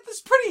 Like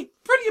that's pretty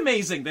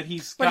amazing that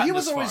he's. But he gotten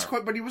was this always,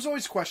 far. but he was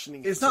always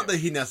questioning. It's it not too. that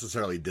he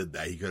necessarily did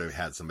that. He could have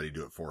had somebody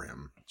do it for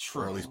him.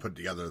 True. Or at least put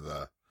together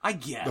the I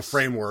guess the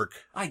framework.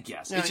 I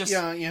guess Yeah, it just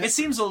yeah. it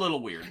seems a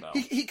little weird though.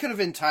 He could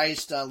have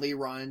enticed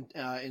Leron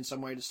in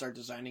some way to start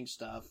designing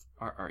stuff.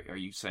 Are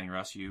you saying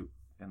Ross, you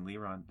and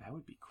Leron? That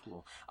would be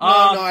cool.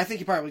 No, I think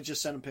he probably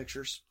just sent him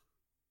pictures.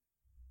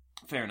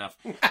 Fair enough.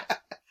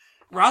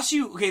 Ross,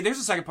 okay, there's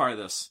the second part of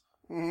this.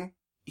 Mm-hmm.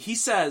 he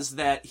says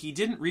that he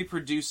didn't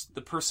reproduce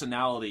the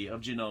personality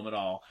of Genome at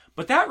all,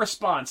 but that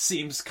response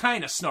seems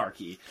kind of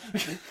snarky.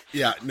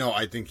 Yeah, no,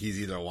 I think he's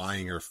either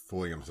lying or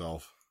fooling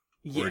himself.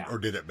 Yeah. Or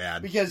did it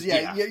bad. Because,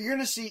 you're going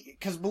to see,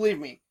 because believe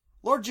me,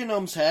 Lord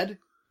Genome's head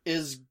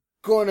is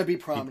going to be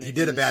prominent. He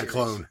did a in this bad series.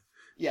 clone.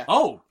 Yeah.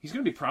 Oh, he's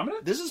going to be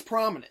prominent? This is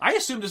prominent. I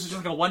assumed this was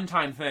just like a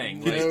one-time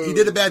thing. Like, He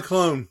did a bad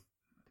clone.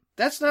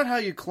 That's not how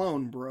you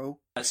clone, bro.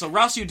 so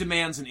Rousseau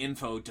demands an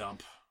info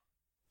dump.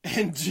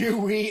 And do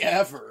we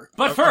ever?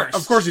 But first...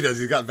 Of course he does.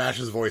 He's got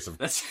Vash's voice. Of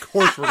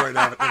course we're going to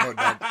have it.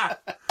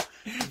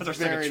 That's our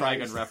second Trigun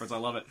nice. reference. I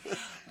love it.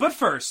 But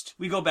first,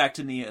 we go back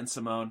to Nia and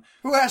Simone.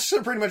 Who asks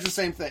pretty much the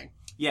same thing.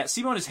 Yeah,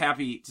 Simone is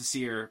happy to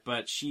see her,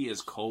 but she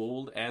is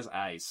cold as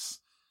ice.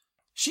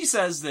 She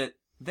says that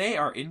they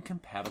are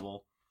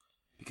incompatible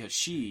because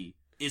she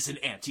is an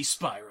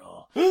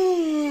anti-spiral.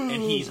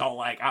 And he's all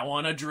like, I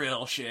want to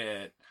drill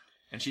shit.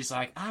 And she's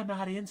like, I'm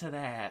not into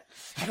that.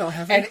 I don't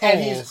have any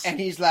holes. And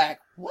he's like,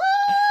 what?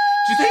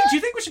 Do you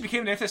think when she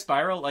became an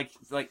anti-spiral,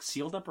 like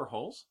sealed up her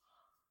holes?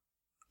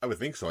 I would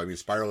think so. I mean,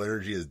 spiral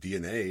energy is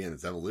DNA and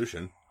it's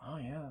evolution. Oh,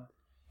 yeah.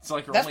 It's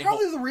like her That's only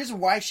probably the reason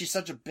why she's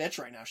such a bitch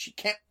right now. She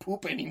can't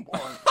poop anymore.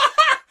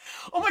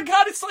 Oh my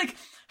god, it's like,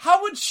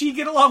 how would she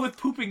get along with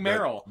pooping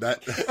Meryl?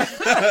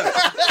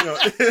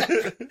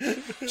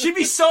 She'd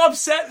be so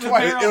upset with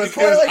Meryl.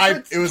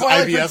 It was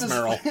IBS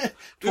Meryl.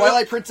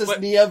 Twilight Princess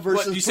Nia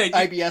versus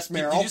IBS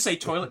Meryl. Did you say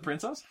Toilet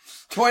Princess?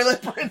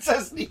 Toilet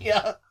Princess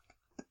Nia.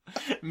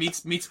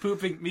 meets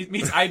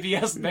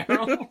IBS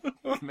Meryl.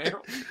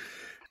 Meryl.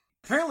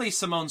 Apparently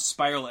Simone's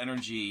spiral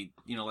energy,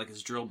 like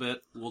his drill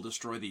bit, will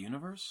destroy the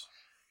universe.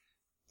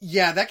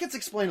 Yeah, that gets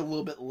explained a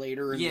little bit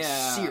later in the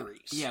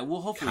series. Yeah,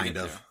 we'll hopefully get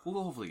there.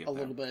 We'll hopefully get there. A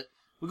little bit.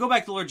 We go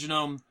back to Lord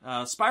Genome.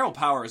 Spiral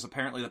power is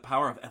apparently the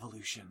power of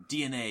evolution,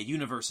 DNA,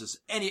 universes,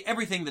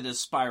 everything that is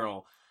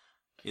spiral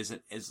is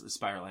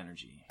spiral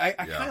energy. I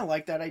kind of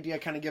like that idea,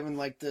 kind of given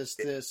like this.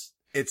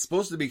 It's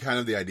supposed to be kind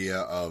of the idea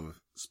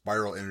of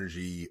spiral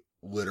energy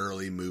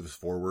literally moves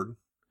forward.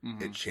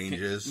 Mm-hmm. It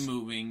changes.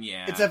 Moving,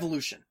 yeah. It's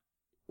evolution.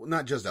 Well,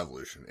 not just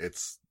evolution.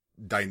 It's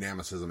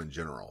dynamicism in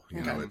general.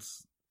 You know,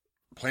 it's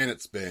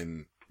planets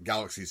spin,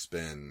 galaxies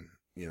spin,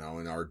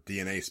 and our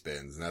DNA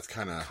spins, and that's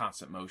kind of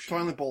constant motion.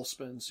 Toilet bowl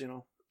spins,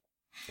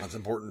 That's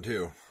important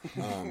too.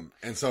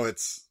 And so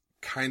it's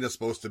kind of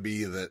supposed to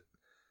be that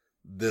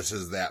this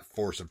is that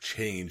force of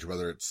change,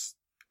 whether it's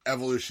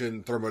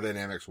evolution,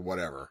 thermodynamics,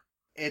 whatever.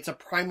 It's a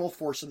primal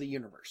force of the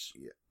universe.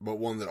 Yeah, but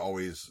one that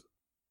always,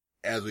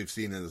 as we've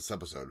seen in this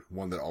episode,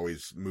 one that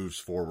always moves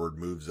forward,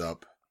 moves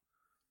up,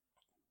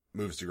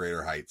 moves to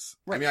greater heights.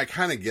 Right. I mean, I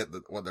kind of get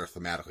what they're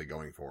thematically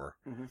going for.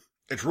 Mm-hmm.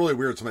 It's really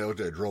weird. Somebody looked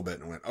at a drill bit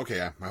and went,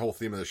 okay, my whole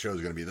theme of the show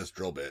is going to be this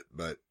drill bit.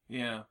 But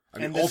yeah, I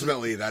mean,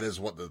 ultimately, that is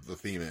what the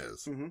theme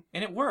is. Mm-hmm.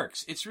 And it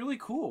works. It's really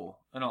cool,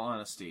 in all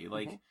honesty.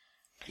 Like,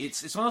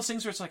 it's one of those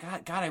things where it's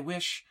like, God, I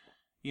wish,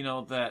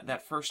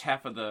 that first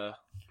half of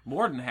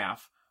more than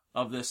half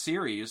of this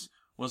series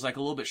was like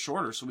a little bit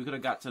shorter, so we could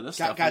have got to this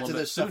stuff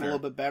a little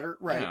bit better.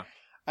 Right. Yeah.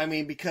 I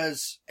mean,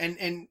 because,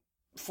 and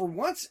for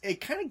once,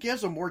 it kind of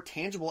gives a more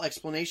tangible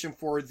explanation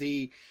for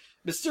the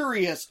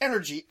mysterious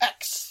energy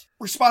X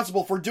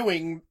responsible for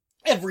doing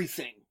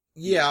everything.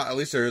 Yeah, at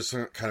least there is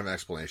some kind of an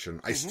explanation.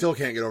 I still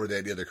can't get over the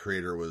idea the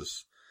creator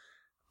was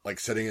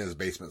like sitting in his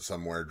basement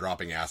somewhere,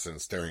 dropping acid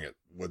and staring at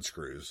wood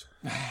screws.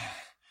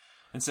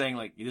 And saying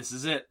like, this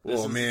is it.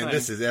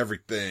 This is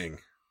everything.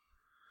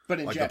 But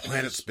in like Japanese. The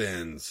planet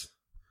spins.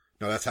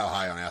 No, that's how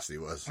high on acid he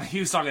was.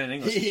 He was talking in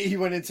English. He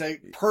went into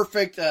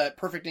perfect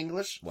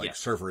English. Like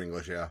surfer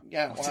English, yeah.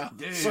 Yeah, wow.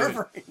 Dude.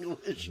 Surfer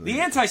English.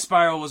 The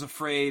anti-spiral was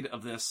afraid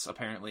of this,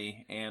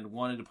 apparently, and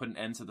wanted to put an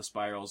end to the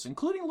spirals,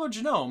 including Lord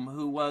Genome,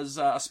 who was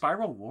a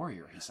spiral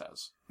warrior, he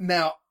says.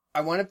 Now, I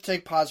want to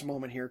take a pause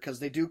moment here, because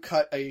they do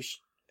cut a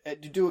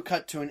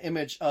cut to an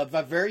image of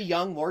a very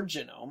young Lord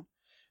Genome,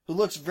 who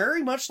looks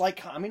very much like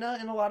Kamina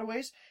in a lot of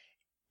ways.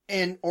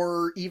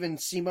 Or even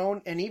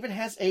Simone, and even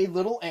has a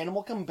little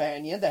animal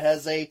companion that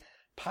has a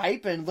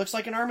pipe and looks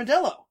like an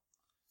armadillo.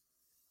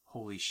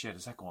 Holy shit,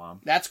 is that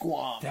Guam? That's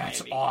Guam. That's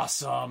baby.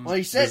 Awesome. Well,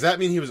 he said, does that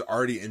mean he was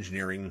already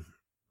engineering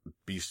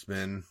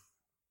Beastmen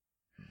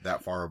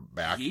that far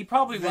back? He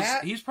probably was.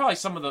 He's probably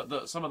some of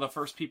the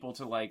first people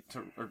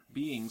or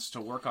beings to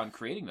work on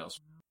creating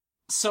those.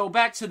 So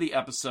back to the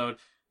episode.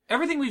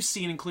 Everything we've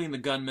seen, including the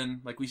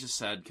gunmen, like we just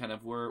said, kind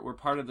of were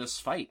part of this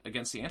fight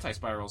against the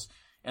anti-spirals.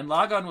 And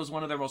Logon was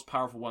one of their most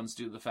powerful ones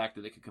due to the fact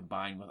that they could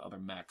combine with other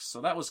mechs.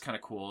 So that was kind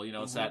of cool.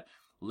 It's that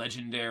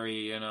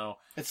legendary,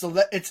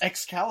 It's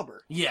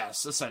Excalibur.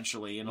 Yes,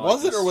 essentially.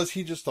 Was it, or was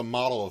he just a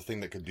model of thing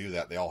that could do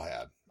that they all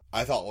had?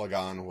 I thought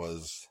Logon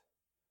was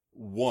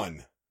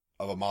one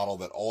of a model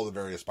that all the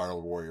various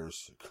Spiral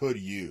Warriors could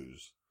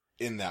use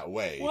in that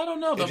way. Well, I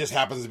don't know. It just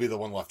happens to be the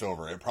one left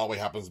over. It probably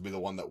happens to be the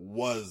one that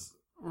was...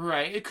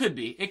 Right, it could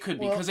be.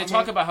 Because they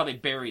talk about how they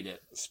buried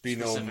it,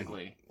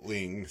 specifically.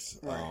 Lings,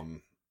 right.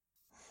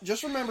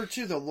 Just remember,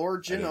 too, the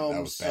Lord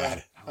Genome's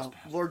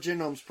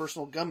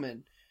personal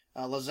gunman,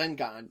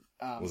 Lazengan.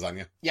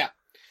 Lasagna? Yeah.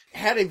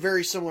 had a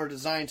very similar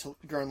design to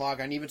Gurren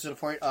Lagann, even to the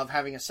point of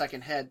having a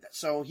second head.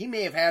 So he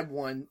may have had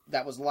one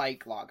that was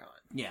like Lagann.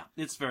 Yeah,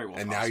 it's very well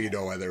And possible. now you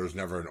know why there was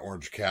never an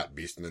orange cat,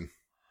 Beastman.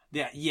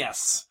 Yeah,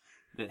 yes.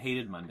 That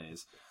hated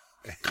Mondays.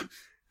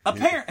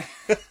 Apparently...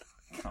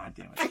 God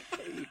damn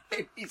it.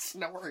 Baby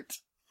snort.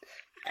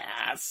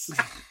 Ass.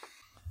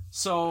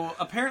 So,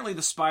 apparently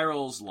the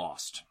Spiral's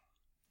lost.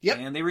 Yep.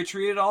 And they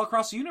retreated all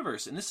across the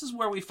universe. And this is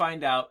where we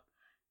find out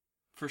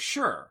for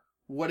sure.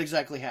 What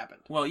exactly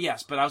happened? Well,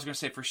 yes, but I was going to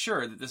say for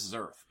sure that this is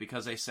Earth.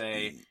 Because they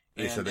say...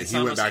 They said that he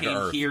some of went us back to came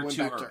Earth. here Went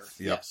to back Earth.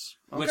 Yep. Yes.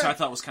 Which Okay. I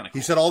thought was kind of cool.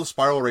 He said all the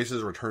spiral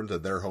races returned to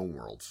their home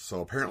worlds. So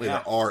apparently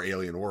Yeah. there are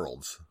alien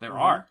worlds. There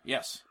are,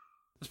 yes.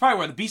 That's probably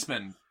where the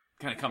Beastmen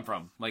kind of come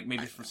from. Like,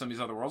 maybe from some of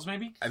these other worlds,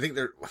 maybe? I think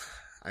they're...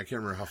 I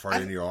can't remember how far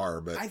in you are,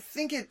 but... I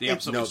think it... The it-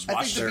 episode no, was I think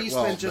watched the there. Beastmen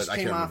Well, just but I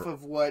came can't off remember.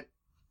 of what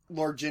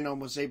Lord Genome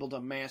was able to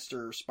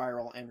master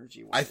spiral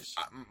energy I, wise.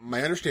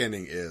 my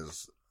understanding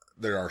is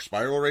there are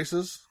spiral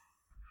races,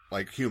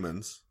 like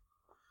humans,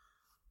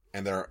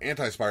 and there are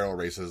anti-spiral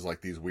races,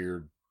 like these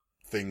weird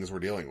things we're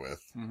dealing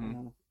with.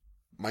 Mm-hmm.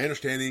 My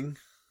understanding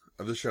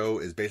of the show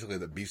is basically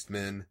that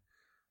Beastmen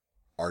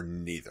are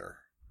neither.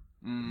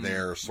 Mm.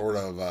 They're sort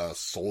of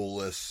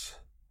soulless,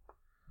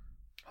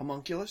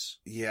 Homunculus?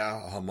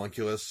 yeah,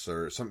 homunculus,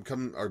 or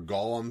or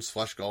golems,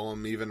 flesh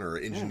golem even, or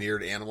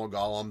engineered animal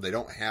golem. They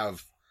don't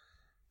have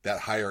that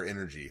higher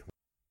energy.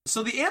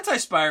 So the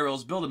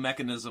anti-spirals build a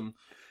mechanism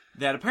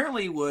that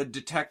apparently would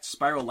detect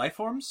spiral life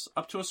forms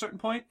up to a certain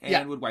point and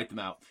Yeah. would wipe them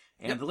out.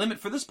 And the limit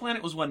for this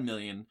planet was 1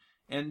 million.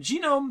 And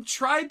Genome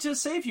tried to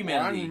save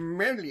humanity. 1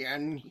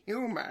 million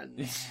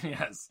humans.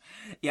 Yes.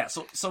 Yeah,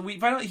 so we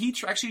find out he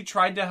actually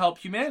tried to help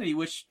humanity,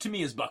 which to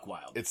me is buck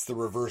wild. It's the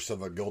reverse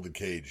of a golden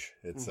cage.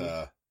 It's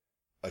a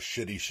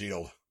shitty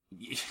shield.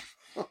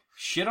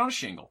 Shit on a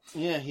shingle.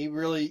 Yeah, he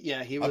really,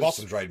 he was... I bought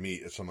some dried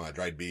meat, some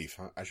dried beef.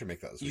 I should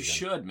make that this You weekend.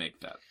 should make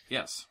that.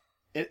 Yes.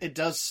 It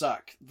does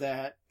suck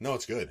that... No,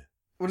 it's good.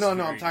 Well, no, It's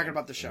I'm very talking good.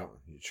 about the show.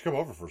 You should come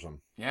over for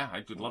some Yeah,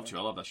 I would love to.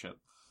 I love that shit.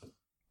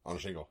 on a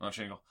shingle. On a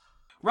shingle.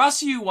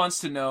 Rossiu wants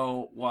to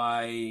know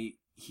why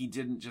he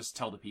didn't just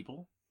tell the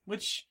people,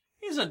 which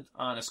is an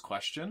honest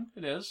question.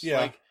 It is.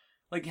 Yeah.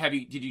 Like,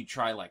 did you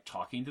try, like,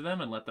 talking to them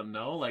and let them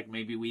know, like,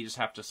 maybe we just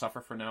have to suffer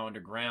for now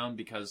underground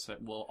because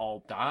we'll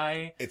all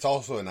die? It's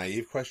also a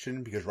naive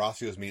question because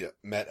Rossio has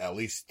met at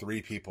least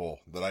 3 people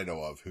that I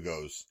know of who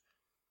goes,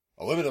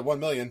 a limit of 1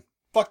 million.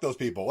 Fuck those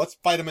people. Let's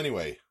fight them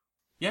anyway.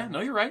 Yeah, no,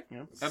 you're right.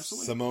 Yeah.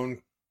 Absolutely.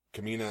 Simone,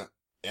 Kamina,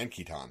 and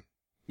Kitan.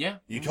 Yeah.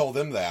 You tell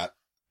them that,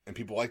 and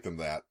people like them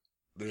that,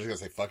 they're just going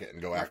to say fuck it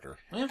and go after.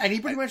 Yeah. And he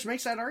pretty much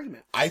makes that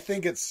argument. I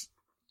think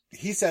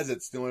he says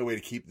it's the only way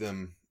to keep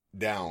them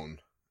down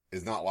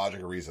is not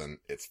logic or reason,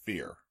 it's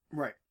fear.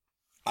 Right.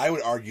 I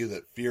would argue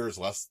that fear is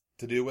less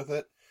to do with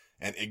it,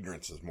 and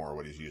ignorance is more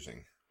what he's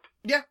using.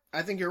 Yeah,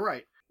 I think you're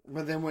right.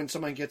 But then when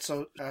someone gets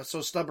so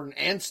stubborn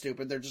and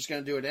stupid, they're just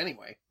going to do it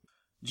anyway.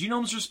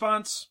 Genome's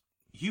response: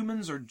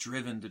 humans are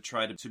driven to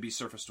try to be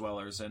surface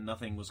dwellers, and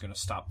nothing was going to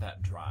stop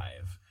that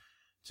drive.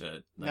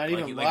 To Not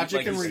even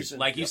logic and reason.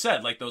 Like you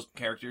said, like those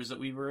characters that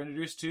we were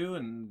introduced to,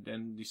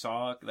 and you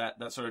saw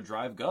that sort of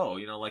drive go.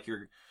 You know, like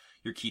your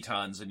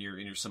Ketons and your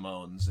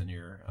Simones and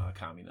your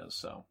Kaminas.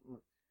 So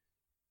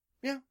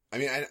Yeah. I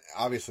mean,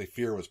 obviously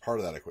fear was part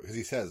of that equation, because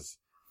he says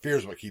fear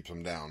is what keeps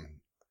him down.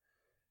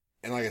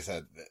 And like I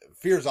said,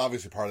 fear is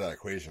obviously part of that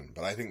equation,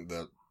 but I think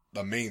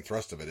the main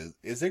thrust of it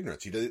is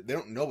ignorance. They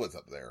don't know what's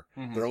up there.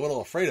 Mhm. They're a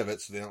little afraid of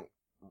it, so they don't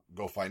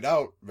go find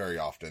out very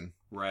often.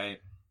 right,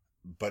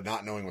 But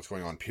not knowing what's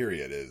going on,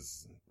 period,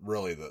 is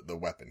really the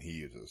weapon he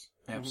uses.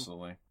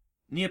 absolutely.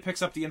 Nia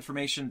picks up the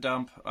information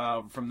dump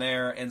from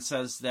there and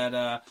says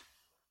that,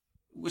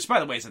 which by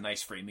the way is a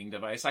nice framing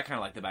device. I kind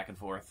of like the back and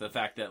forth. The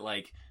fact that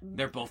like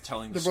they're both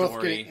telling the They're both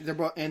story.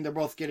 they're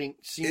both getting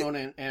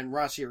Simone and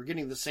Rossi are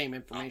getting the same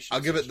information. I'll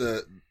give it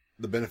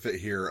the benefit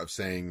here of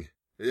saying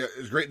it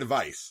was a great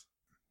device.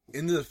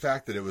 Into the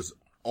fact that it was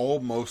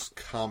almost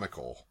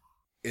comical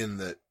in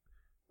that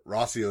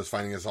Rossio is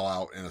finding us all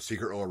out in a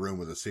secret little room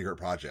with a secret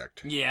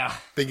project, Yeah.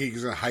 thinking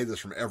he's going to hide this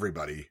from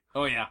everybody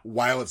Oh yeah.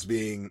 while it's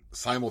being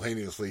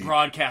simultaneously.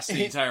 Broadcast to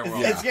the entire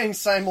world. It's getting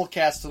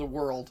simulcast to the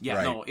world. Yeah,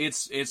 Right. no,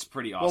 it's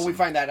pretty awesome. Well, we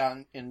find that out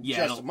in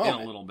yeah, just a in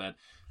moment. a little bit.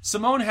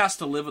 Simone has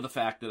to live with the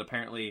fact that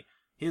apparently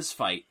his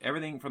fight,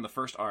 everything from the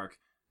first arc,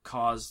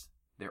 caused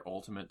their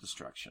ultimate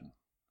destruction.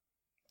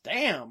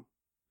 Damn,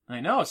 I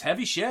know, it's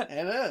heavy shit.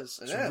 it is.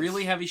 It's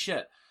really heavy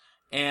shit.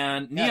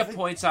 And Nia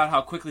points out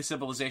how quickly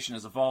civilization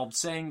has evolved,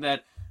 saying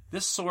that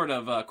this sort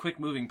of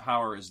quick-moving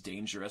power is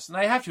dangerous. And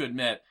I have to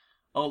admit,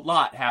 a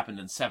lot happened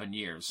in 7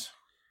 years.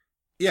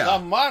 Yeah.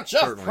 The march of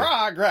certainly.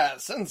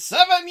 progress in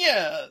 7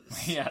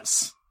 years.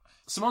 Yes.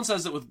 Simone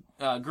says that with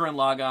Gurren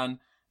Lagann,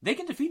 they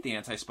can defeat the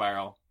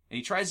anti-spiral, and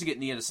he tries to get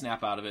Nia to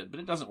snap out of it, but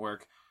it doesn't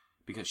work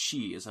because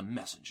she is a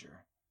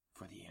messenger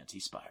for the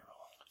anti-spiral.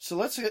 So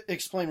let's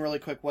explain really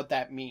quick what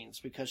that means,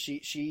 because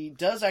she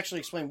does actually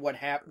explain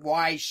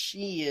why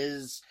she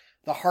is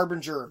the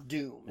harbinger of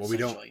doom. Well, we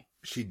don't. essentially.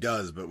 She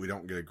does, but we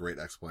don't get a great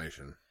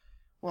explanation.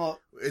 Well,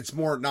 it's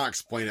more not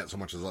explain it so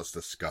much as let's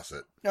discuss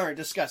it. All right,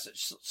 discuss it.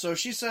 So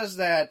she says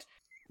that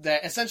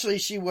essentially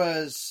she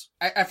was...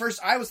 At first,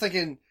 I was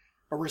thinking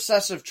a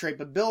recessive trait,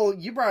 but Bill,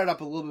 you brought it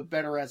up a little bit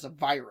better as a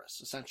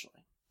virus, essentially.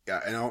 Yeah,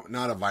 and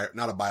not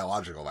a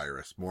biological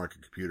virus, more like a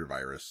computer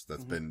virus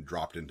that's been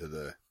dropped into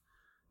the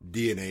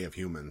DNA of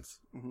humans.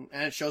 Mm-hmm.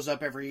 And it shows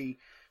up every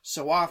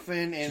so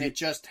often, and it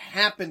just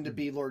happened to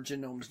be Lord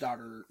Genome's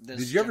daughter this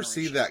Did you ever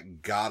generation. see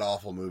that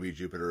god-awful movie,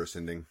 Jupiter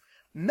Ascending?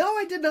 No,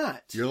 I did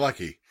not. You're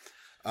lucky.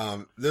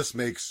 This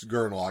makes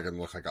Gurren Lagann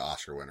look like an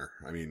Oscar winner.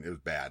 I mean, it was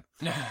bad.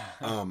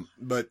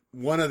 But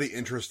one of the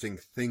interesting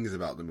things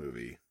about the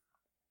movie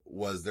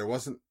was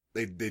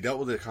they dealt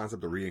with the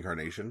concept of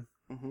reincarnation,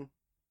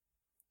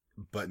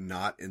 but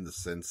not in the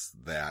sense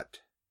that,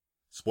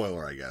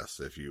 spoiler, I guess,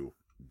 if you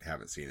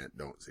haven't seen it,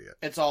 don't see it.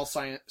 It's all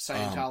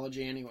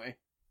Scientology anyway.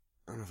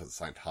 I don't know if it's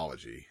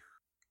Scientology,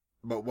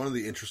 but one of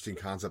the interesting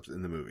concepts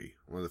in the movie,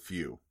 one of the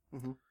few,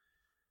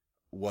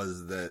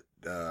 was that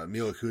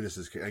Mila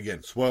Kunis'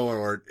 again, spoiler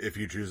alert, if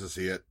you choose to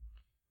see it,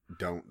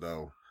 don't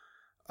though,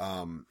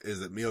 is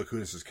that Mila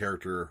Kunis'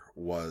 character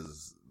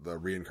was the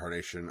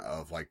reincarnation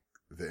of like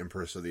the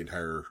empress of the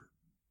entire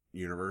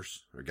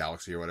universe or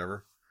galaxy or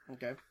whatever.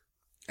 Okay.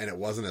 And it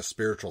wasn't a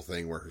spiritual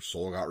thing where her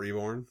soul got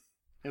reborn.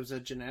 It was a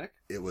genetic?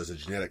 It was a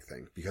genetic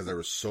thing because there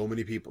were so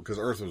many people, because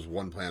Earth was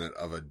one planet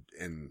of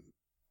in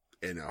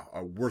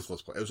a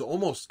worthless place. It was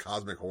almost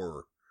cosmic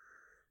horror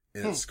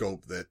in its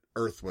scope that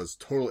Earth was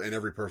total, and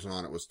every person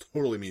on it was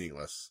totally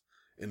meaningless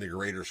in the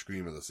greater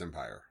scheme of this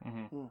empire.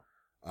 We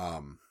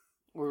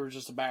were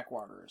just a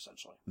backwater,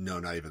 essentially. No,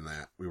 not even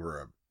that. We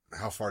were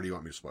how far do you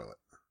want me to spoil it?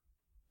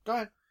 Go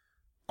ahead.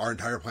 Our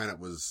entire planet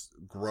was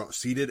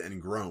seeded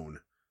and grown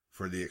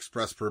for the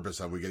express purpose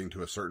of we getting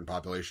to a certain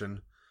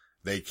population.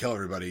 They kill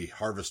everybody,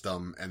 harvest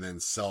them, and then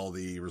sell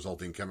the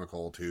resulting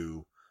chemical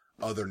to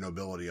other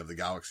nobility of the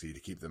galaxy to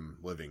keep them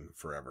living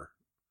forever.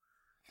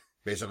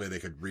 Basically, they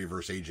could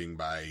reverse aging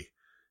by,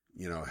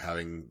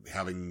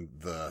 having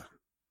the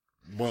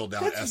boiled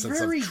down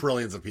essence of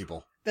trillions of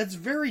people. That's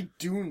very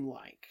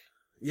Dune-like.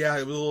 Yeah,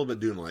 it was a little bit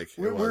Dune-like.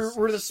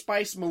 We're the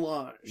spice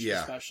melange,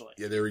 especially.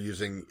 Yeah, they were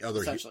using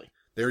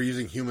they were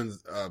using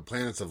humans,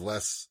 planets of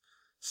less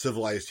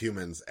civilized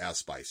humans as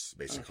spice,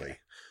 basically. Okay.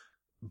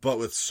 But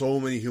with so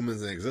many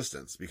humans in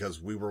existence,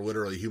 because we were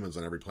literally humans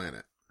on every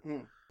planet.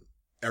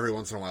 Every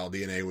once in a while,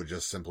 DNA would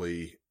just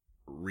simply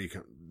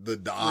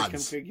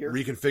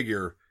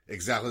reconfigure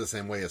exactly the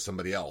same way as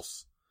somebody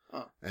else.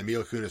 And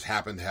Mila Kunis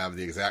happened to have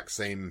the exact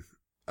same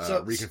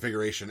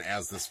reconfiguration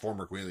as this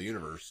former Queen of the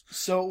Universe.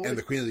 And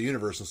the Queen of the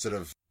Universe,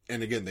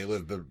 and again, they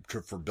lived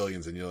for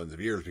billions and millions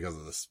of years because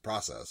of this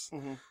process.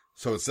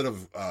 So instead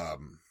of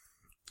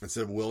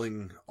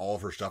willing all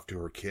of her stuff to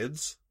her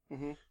kids,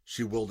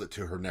 she willed it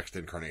to her next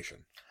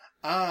incarnation.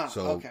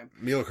 Okay.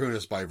 Mila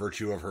Kunis, by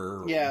virtue of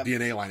her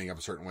DNA lining up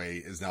a certain way,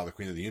 is now the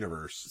Queen of the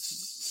Universe.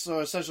 So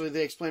essentially,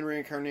 they explain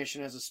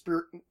reincarnation as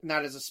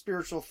not as a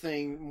spiritual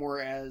thing, more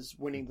as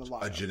winning the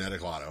lotto. A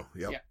genetic lotto.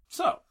 Yep. Yeah.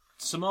 So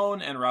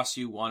Simone and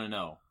Rossiu want to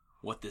know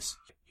what this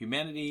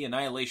humanity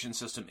annihilation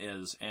system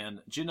is,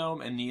 and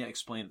Genome and Nia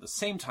explain at the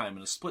same time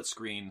in a split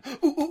screen.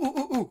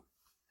 Ooh.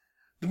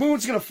 The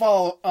moon's gonna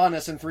fall on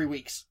us in 3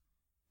 weeks.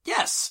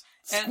 Yes!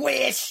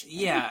 Squish!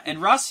 Yeah, and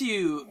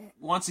Rossiu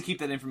wants to keep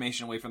that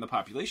information away from the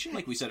population,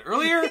 like we said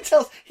earlier.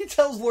 He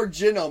tells Lord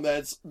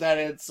Genome that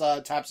it's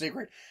top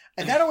secret.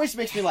 And that always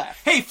makes me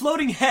laugh. Hey,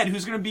 floating head,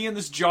 who's going to be in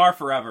this jar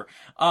forever?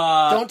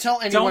 Don't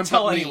tell anyone. Don't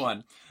tell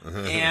anyone.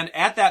 And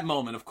at that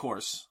moment, of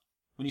course,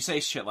 when you say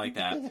shit like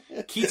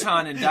that,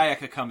 Keaton and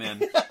Dayaka come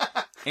in.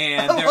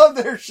 And I love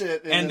their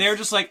shit. And they're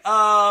just like,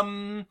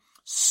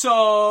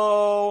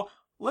 so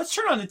let's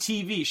turn on the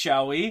TV,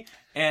 shall we?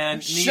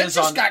 And Nia's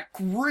just got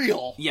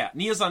real. Yeah,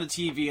 Nia's on the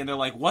TV, and they're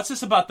like, what's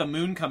this about the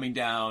moon coming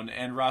down?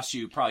 And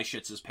Rossiu probably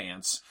shits his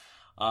pants.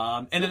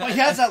 And then he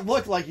has that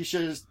look like he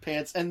shit his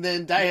pants, and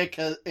then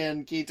Dayaka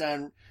and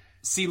Keaton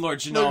see Lord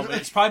Genome.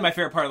 It's probably my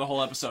favorite part of the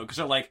whole episode, because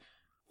they're like,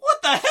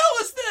 what the hell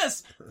is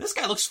this? This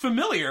guy looks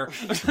familiar.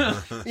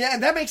 Yeah,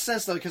 and that makes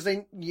sense, though, because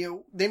they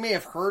may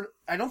have heard...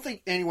 I don't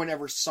think anyone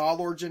ever saw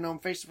Lord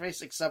Genome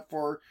face-to-face, except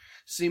for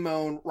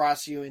Simone,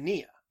 Rossiu, and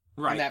Nia.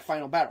 Right. In that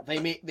final battle.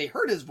 They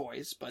heard his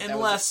voice, but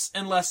unless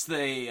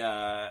they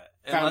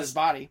found his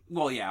body.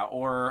 Well, yeah,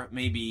 or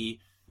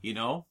maybe,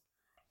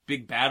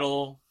 big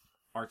battle,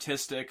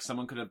 artistic,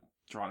 someone could have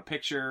drawn a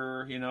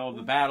picture, of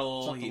the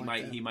battle. There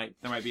might be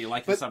a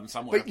likeness of him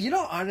somewhere. But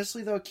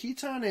honestly though,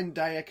 Keaton and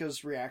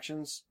Dayaka's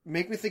reactions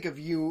make me think of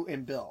you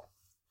and Bill.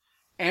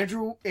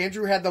 Andrew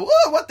had the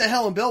what the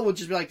hell, and Bill would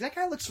just be like, that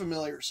guy looks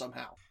familiar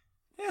somehow.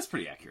 Yeah, that's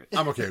pretty accurate.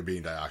 I'm okay with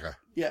being Dayaka.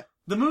 Yeah.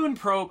 The moon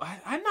probe,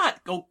 I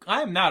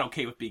am not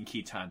okay with being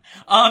Keaton.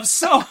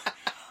 So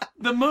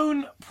the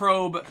moon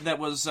probe that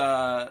was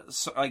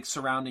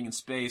surrounding in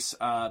space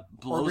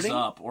blows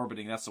up.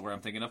 Orbiting, that's the word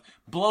I'm thinking of.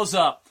 Blows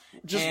up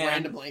just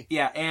randomly.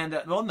 Yeah,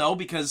 and no,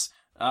 because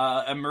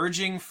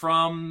Emerging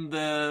from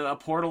a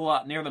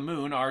portal near the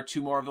moon are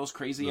two more of those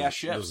crazy-ass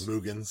ships. Those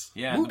Mugans.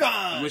 Yeah.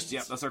 Mugans!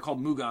 Yeah, they're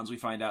called Mugans, we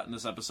find out in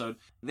this episode.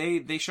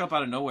 They show up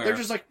out of nowhere. They're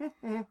just like,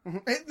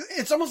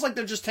 it's almost like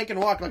they're just taking a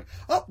walk, like,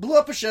 oh, blew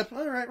up a ship.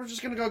 All right, we're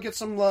just going to go get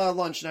some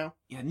lunch now.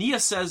 Yeah, Nia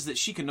says that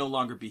she can no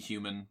longer be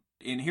human.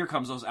 And here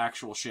comes those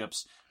actual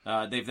ships.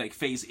 They've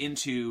phase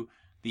into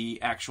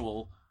the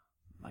actual,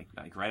 like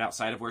right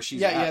outside of where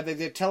she's at. Yeah,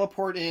 they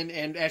teleport in,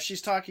 and as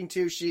she's talking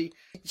to, she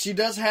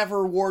does have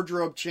her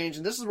wardrobe change,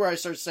 and this is where I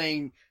start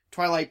saying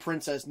Twilight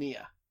Princess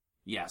Nia.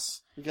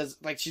 Yes. Because,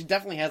 she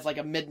definitely has, a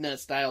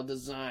Midna-style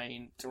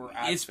design to her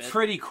outfit. It's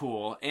pretty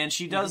cool. And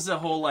she does the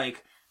whole,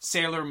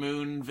 Sailor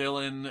Moon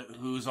villain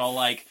who's all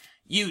like,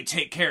 you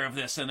take care of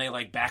this, and they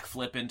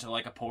backflip into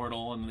a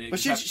portal, and but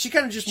she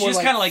kind of just more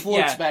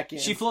floats back in.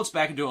 She floats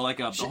back into a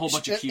whole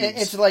bunch of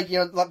cubes. Into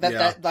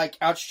that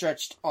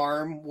outstretched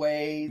arm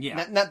way.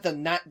 Yeah.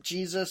 Not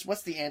Jesus.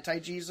 What's the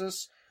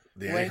anti-Jesus?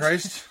 The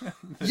Antichrist?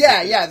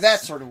 yeah,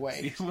 that sort of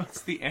way.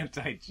 What's the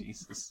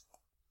anti-Jesus?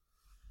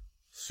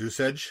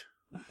 Sausage?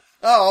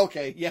 Oh,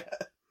 okay, yeah.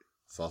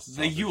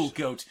 The Yule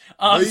goat.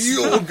 The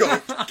Yule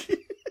goat.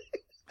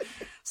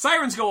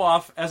 Sirens go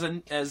off as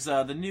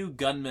the new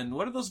gunmen.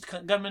 What are those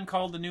gunmen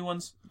called? The new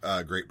ones?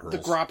 Great Pearls. The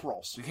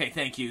Groprolls. Okay,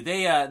 thank you.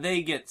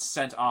 They get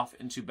sent off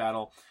into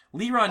battle.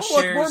 Liron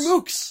Look, shares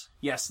more mooks.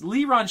 Yes,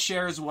 Liron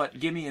shares what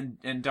Gimme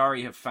and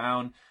Dari have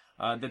found,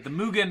 that the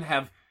Mugen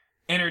have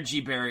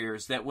energy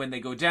barriers that when they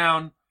go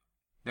down,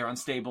 they're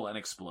unstable and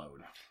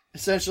explode.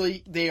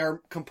 Essentially, they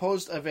are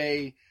composed of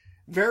a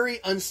very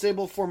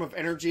unstable form of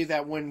energy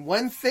that when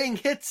one thing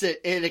hits it,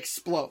 it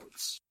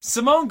explodes.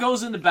 Simone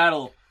goes into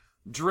battle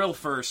drill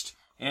first,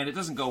 and it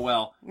doesn't go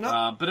well.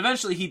 Nope. But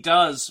eventually he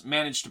does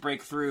manage to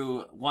break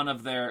through one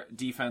of their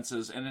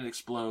defenses, and it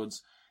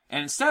explodes.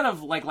 And instead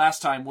of,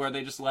 last time, where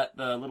they just let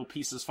the little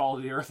pieces fall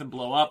to the earth and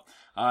blow up,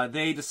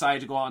 they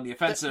decide to go on the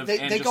offensive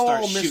and just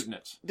start shooting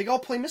it. They go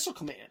play Missile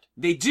Command.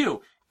 They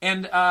do.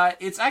 And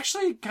it's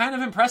actually kind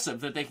of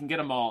impressive that they can get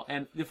them all.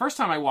 And the first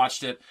time I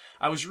watched it,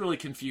 I was really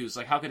confused.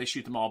 How could they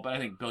shoot them all? But I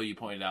think, Bill, you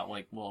pointed out,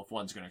 well, if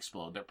one's going to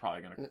explode, they're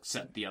probably going to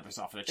set the others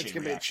off in a chain reaction. It's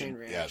going to be a chain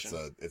reaction.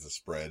 Yeah, it's a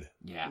spread.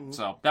 Yeah,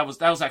 so that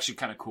was actually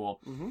kind of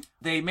cool. Mm-hmm.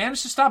 They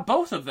managed to stop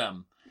both of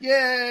them.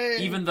 Yay!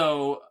 Even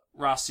though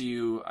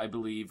Rossiu, I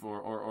believe,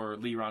 or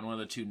Liron, one of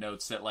the two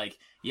notes that,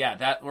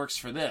 that works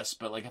for this,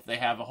 but, if they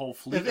have a whole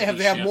fleet if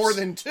they have more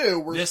than two,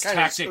 we're this kind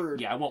tactic, of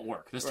screwed. Yeah, it won't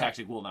work. This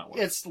tactic will not work.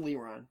 It's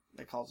Liron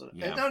that calls it.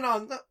 Yeah.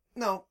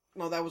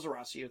 No, that was a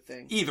Rossiu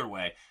thing. Either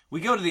way,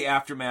 we go to the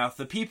aftermath.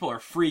 The people are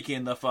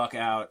freaking the fuck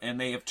out, and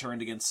they have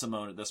turned against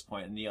Simone at this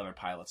point and the other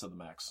pilots of the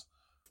mechs.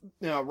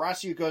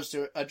 Rossiu goes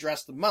to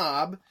address the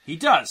mob. He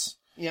does.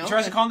 He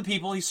tries to calm the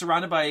people. He's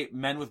surrounded by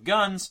men with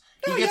guns.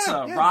 He gets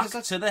a rock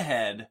to the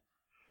head.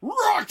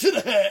 Rock to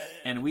the head!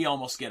 And we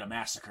almost get a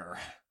massacre.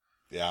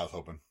 Yeah, I was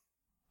hoping.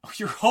 Oh,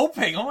 you're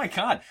hoping? Oh my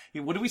god.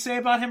 What did we say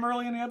about him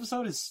early in the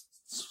episode? His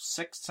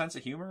sixth sense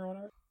of humor or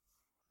whatever?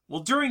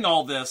 Well, during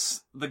all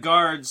this, the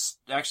guards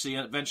actually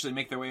eventually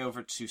make their way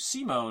over to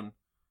Simone,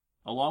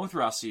 along with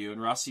Rossiu,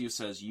 and Rossiu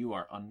says, "You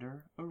are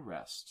under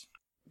arrest."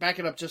 Back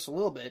it up just a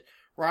little bit.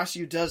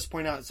 Rossiu does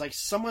point out, it's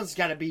someone's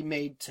got to be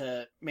made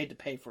to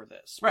pay for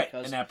this. Right,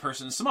 and that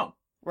person is Simone.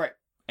 Right.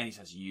 And he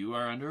says, "You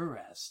are under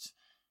arrest."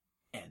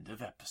 End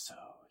of episode.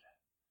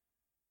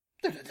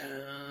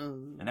 Da-da-da.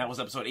 And that was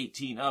episode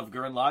 18 of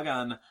Gurren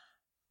Lagann.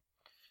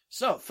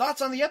 So, thoughts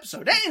on the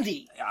episode?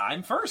 Andy!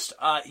 I'm first.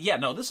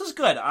 This is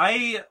good.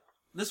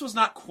 This was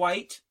not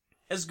quite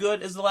as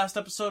good as the last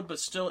episode, but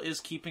still is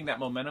keeping that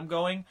momentum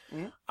going.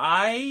 Mm-hmm.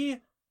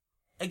 I,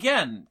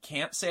 again,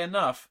 can't say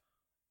enough.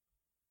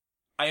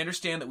 I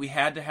understand that we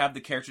had to have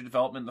the character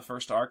development in the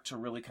first arc to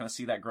really kind of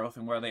see that growth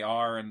and where they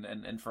are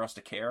and for us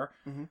to care.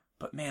 Mm-hmm.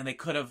 But man, they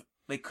could have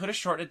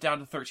shortened it down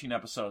to 13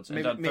 episodes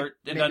and done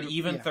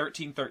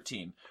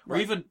 13-13, or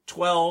even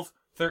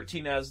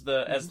 12-13 as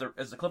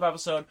the clip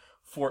episode,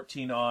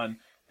 14 on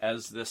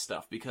as this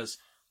stuff, because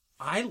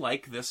I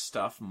like this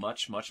stuff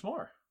much, much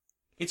more.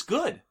 It's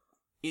good.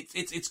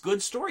 It's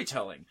good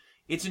storytelling.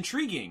 It's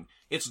intriguing.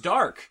 It's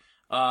dark.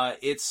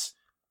 It's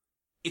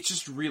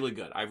just really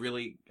good. I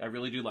really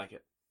do like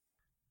it.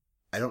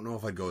 I don't know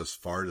if I'd go as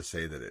far to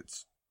say that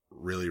it's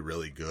really,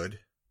 really good.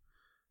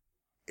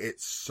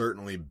 It's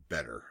certainly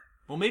better.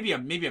 Well, maybe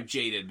I'm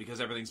jaded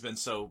because everything's been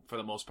so, for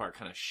the most part,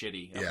 kind of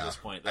shitty up to this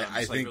point. That I'm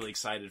just really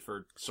excited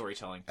for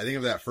storytelling. I think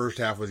if that first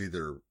half was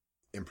either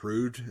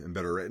improved and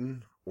better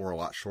written, or a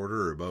lot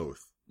shorter, or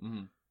both,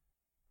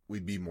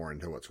 we'd be more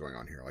into what's going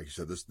on here. Like you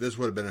said, this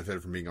would have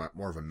benefited from being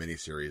more of a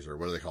mini-series, or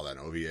what do they call that,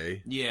 an OVA?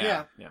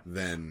 Yeah.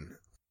 Than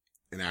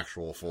an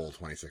actual full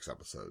 26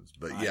 episodes.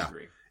 But I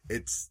agree.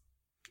 It's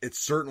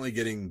certainly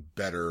getting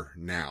better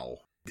now.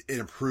 It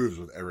improves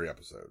with every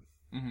episode.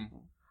 Mm-hmm.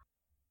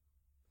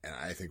 And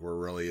I think we're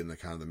really in the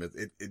kind of the mid.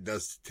 It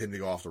does tend to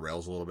go off the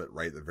rails a little bit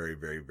right at the very,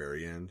 very,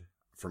 very end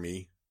for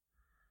me.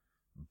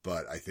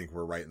 But I think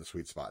we're right in the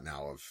sweet spot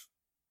now of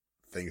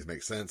things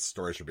make sense,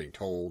 stories are being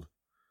told,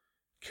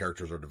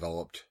 characters are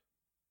developed.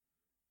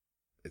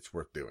 It's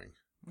worth doing.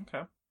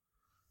 Okay.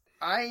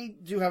 I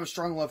do have a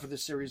strong love for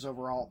this series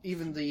overall.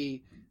 Even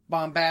the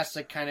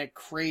bombastic, kind of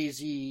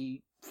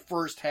crazy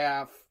first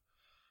half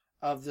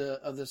of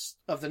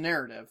the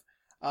narrative.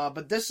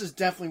 But this is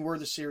definitely where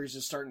the series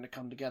is starting to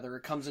come together.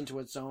 It comes into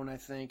its own, I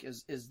think,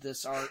 is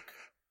this arc.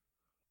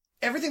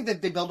 Everything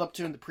that they built up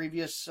to in the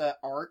previous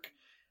arc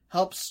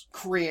helps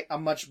create a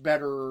much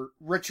better,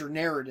 richer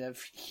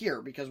narrative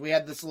here, because we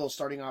had this little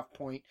starting off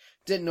point,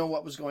 didn't know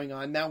what was going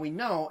on. Now we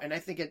know, and I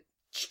think it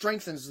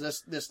strengthens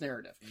this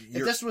narrative.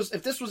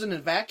 If this was in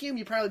a vacuum,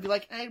 you'd probably be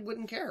like, I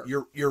wouldn't care.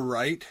 You're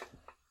right,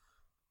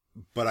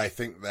 but I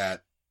think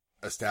that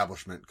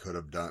establishment could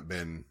have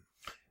been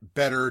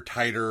better,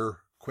 tighter,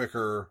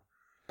 quicker.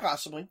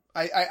 Possibly.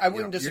 I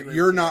wouldn't disagree.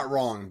 You're not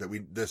wrong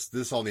that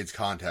this all needs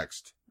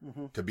context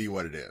to be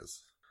what it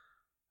is.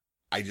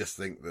 I just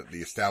think that the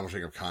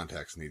establishing of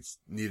context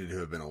needed to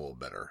have been a little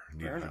better.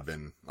 Needed to have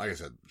been, like I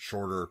said,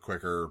 shorter,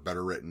 quicker,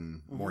 better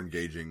written, more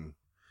engaging,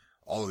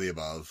 all of the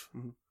above.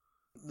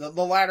 The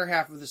latter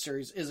half of the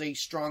series is a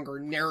stronger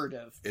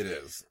narrative. It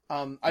is.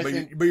 But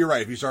you're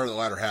right. If you started the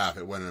latter half,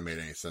 it wouldn't have made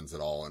any sense at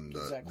all, and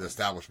the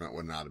establishment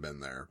would not have been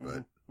there.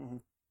 But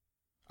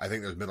I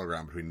think there's middle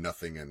ground between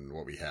nothing and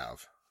what we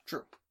have.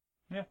 True.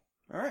 Yeah.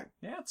 All right.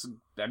 Yeah,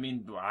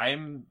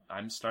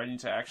 I'm starting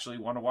to actually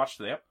want to watch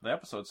the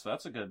episodes, so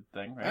that's a good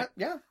thing, right?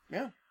 Yeah.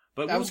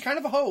 But that was kind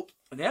of a hope.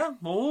 Yeah,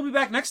 well, we'll be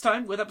back next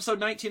time with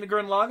episode 19 of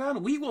Gurren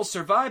Lagann. We will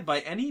survive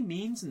by any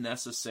means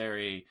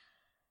necessary.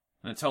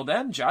 And until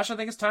then, Josh, I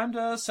think it's time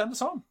to send us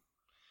home.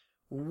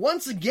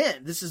 Once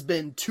again, this has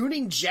been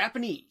Tuning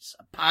Japanese,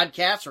 a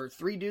podcast where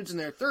three dudes in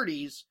their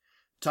 30s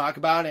talk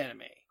about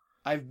anime.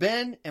 I've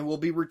been and will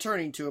be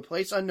returning to a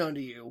place unknown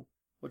to you,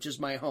 which is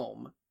my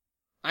home.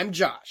 I'm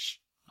Josh.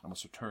 I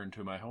must return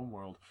to my home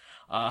world.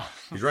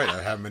 He's right.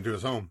 I haven't been to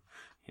his home.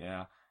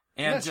 Yeah.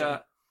 And,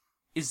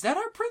 is that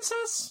our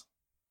princess?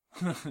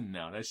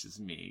 No, that's just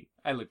me.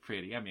 I look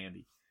pretty. I'm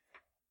Andy.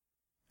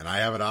 And I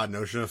have an odd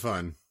notion of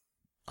fun.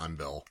 I'm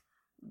Bill.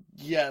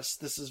 Yes,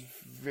 this is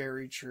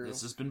very true.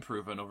 This has been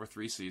proven over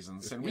 3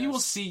 seasons, and we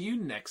will see you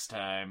next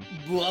time.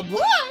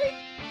 Bye-bye!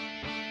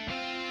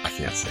 I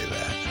can't say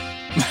that.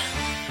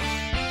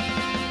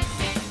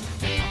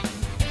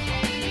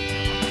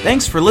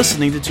 Thanks for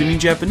listening to Tuning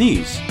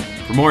Japanese.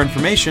 For more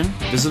information,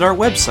 visit our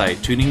website,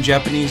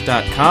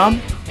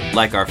 tuningjapanese.com,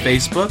 like our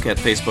Facebook at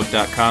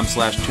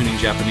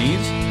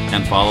facebook.com/tuningjapanese,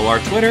 and follow our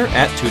Twitter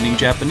at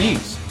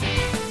tuningjapanese.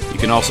 You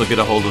can also get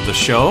a hold of the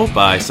show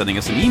by sending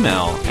us an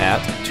email at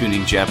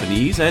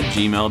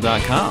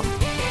tuningjapanese@gmail.com.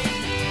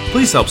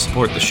 Please help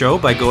support the show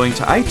by going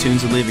to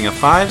iTunes and leaving a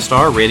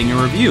 5-star rating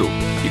and review.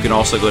 You can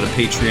also go to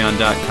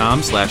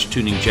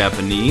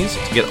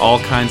patreon.com/tuningjapanese to get all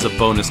kinds of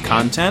bonus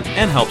content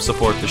and help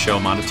support the show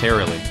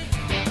monetarily.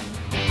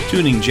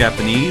 Tuning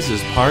Japanese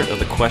is part of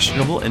the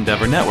Questionable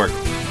Endeavor Network.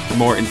 For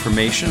more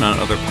information on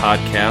other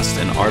podcasts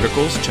and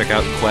articles, check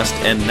out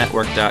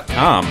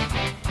questnnetwork.com.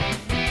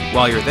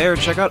 While you're there,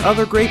 check out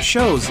other great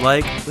shows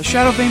like the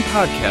Shadow Vein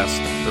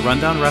Podcast, the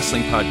Rundown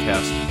Wrestling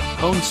Podcast,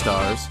 Pwn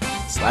Stars,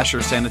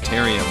 Slasher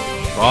Sanitarium,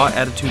 Raw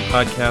Attitude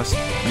Podcast,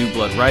 New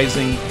Blood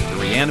Rising, the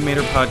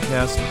Reanimator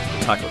Podcast,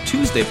 the Taco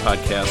Tuesday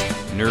Podcast,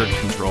 Nerd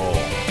Control,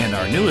 and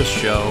our newest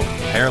show,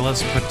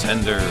 Hairless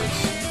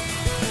Pretenders.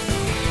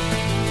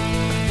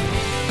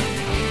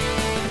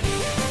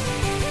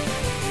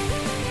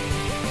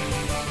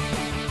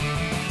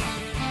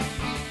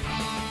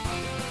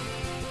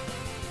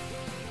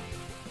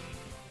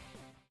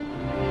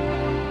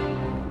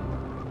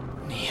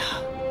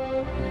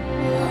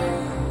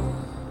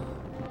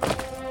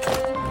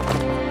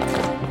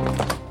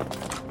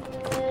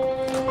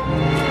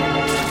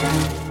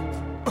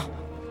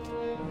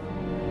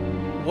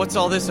 What's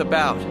all this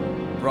about,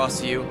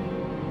 Rossiu?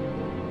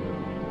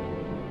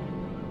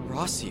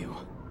 Rossiu?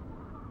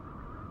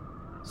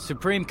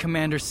 Supreme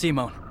Commander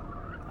Simon,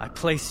 I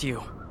place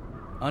you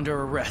under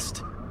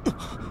arrest.